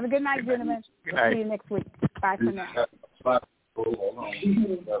 Have a good night, gentlemen. Good night. See you next week. Bye for now. Hold on.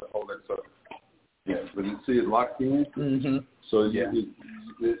 Hold that stuff. Yeah, but you see it locked in. Mm-hmm. So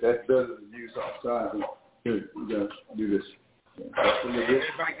that's better than use outside. Here, you got to do this.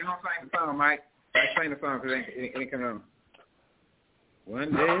 Everybody, don't sing the song, Mike. Don't sing the song because it ain't coming on.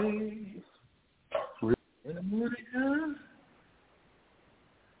 One day, in the morning time,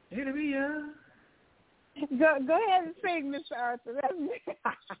 it'll be young. Go ahead and sing, Mr. Arthur.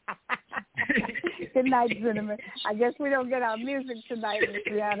 Good night, gentlemen. I guess we don't get our music tonight, Ms.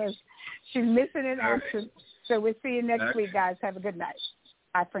 Rihanna. She's missing in action. So we'll see you next week, guys. Have a good night.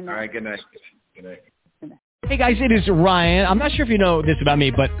 Bye for now. All right, good night. Good night. Hey guys, it is Ryan. I'm not sure if you know this about me,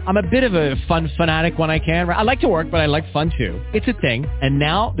 but I'm a bit of a fun fanatic when I can. I like to work, but I like fun too. It's a thing. And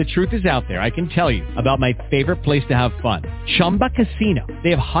now the truth is out there. I can tell you about my favorite place to have fun. Chumba Casino. They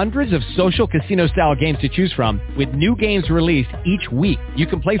have hundreds of social casino style games to choose from with new games released each week. You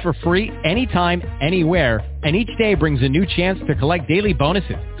can play for free anytime, anywhere. And each day brings a new chance to collect daily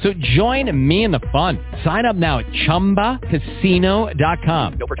bonuses. So join me in the fun. Sign up now at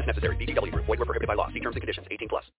ChumbaCasino.com. No purchase necessary. VGW Group. Void where prohibited by law. See terms and conditions. 18+.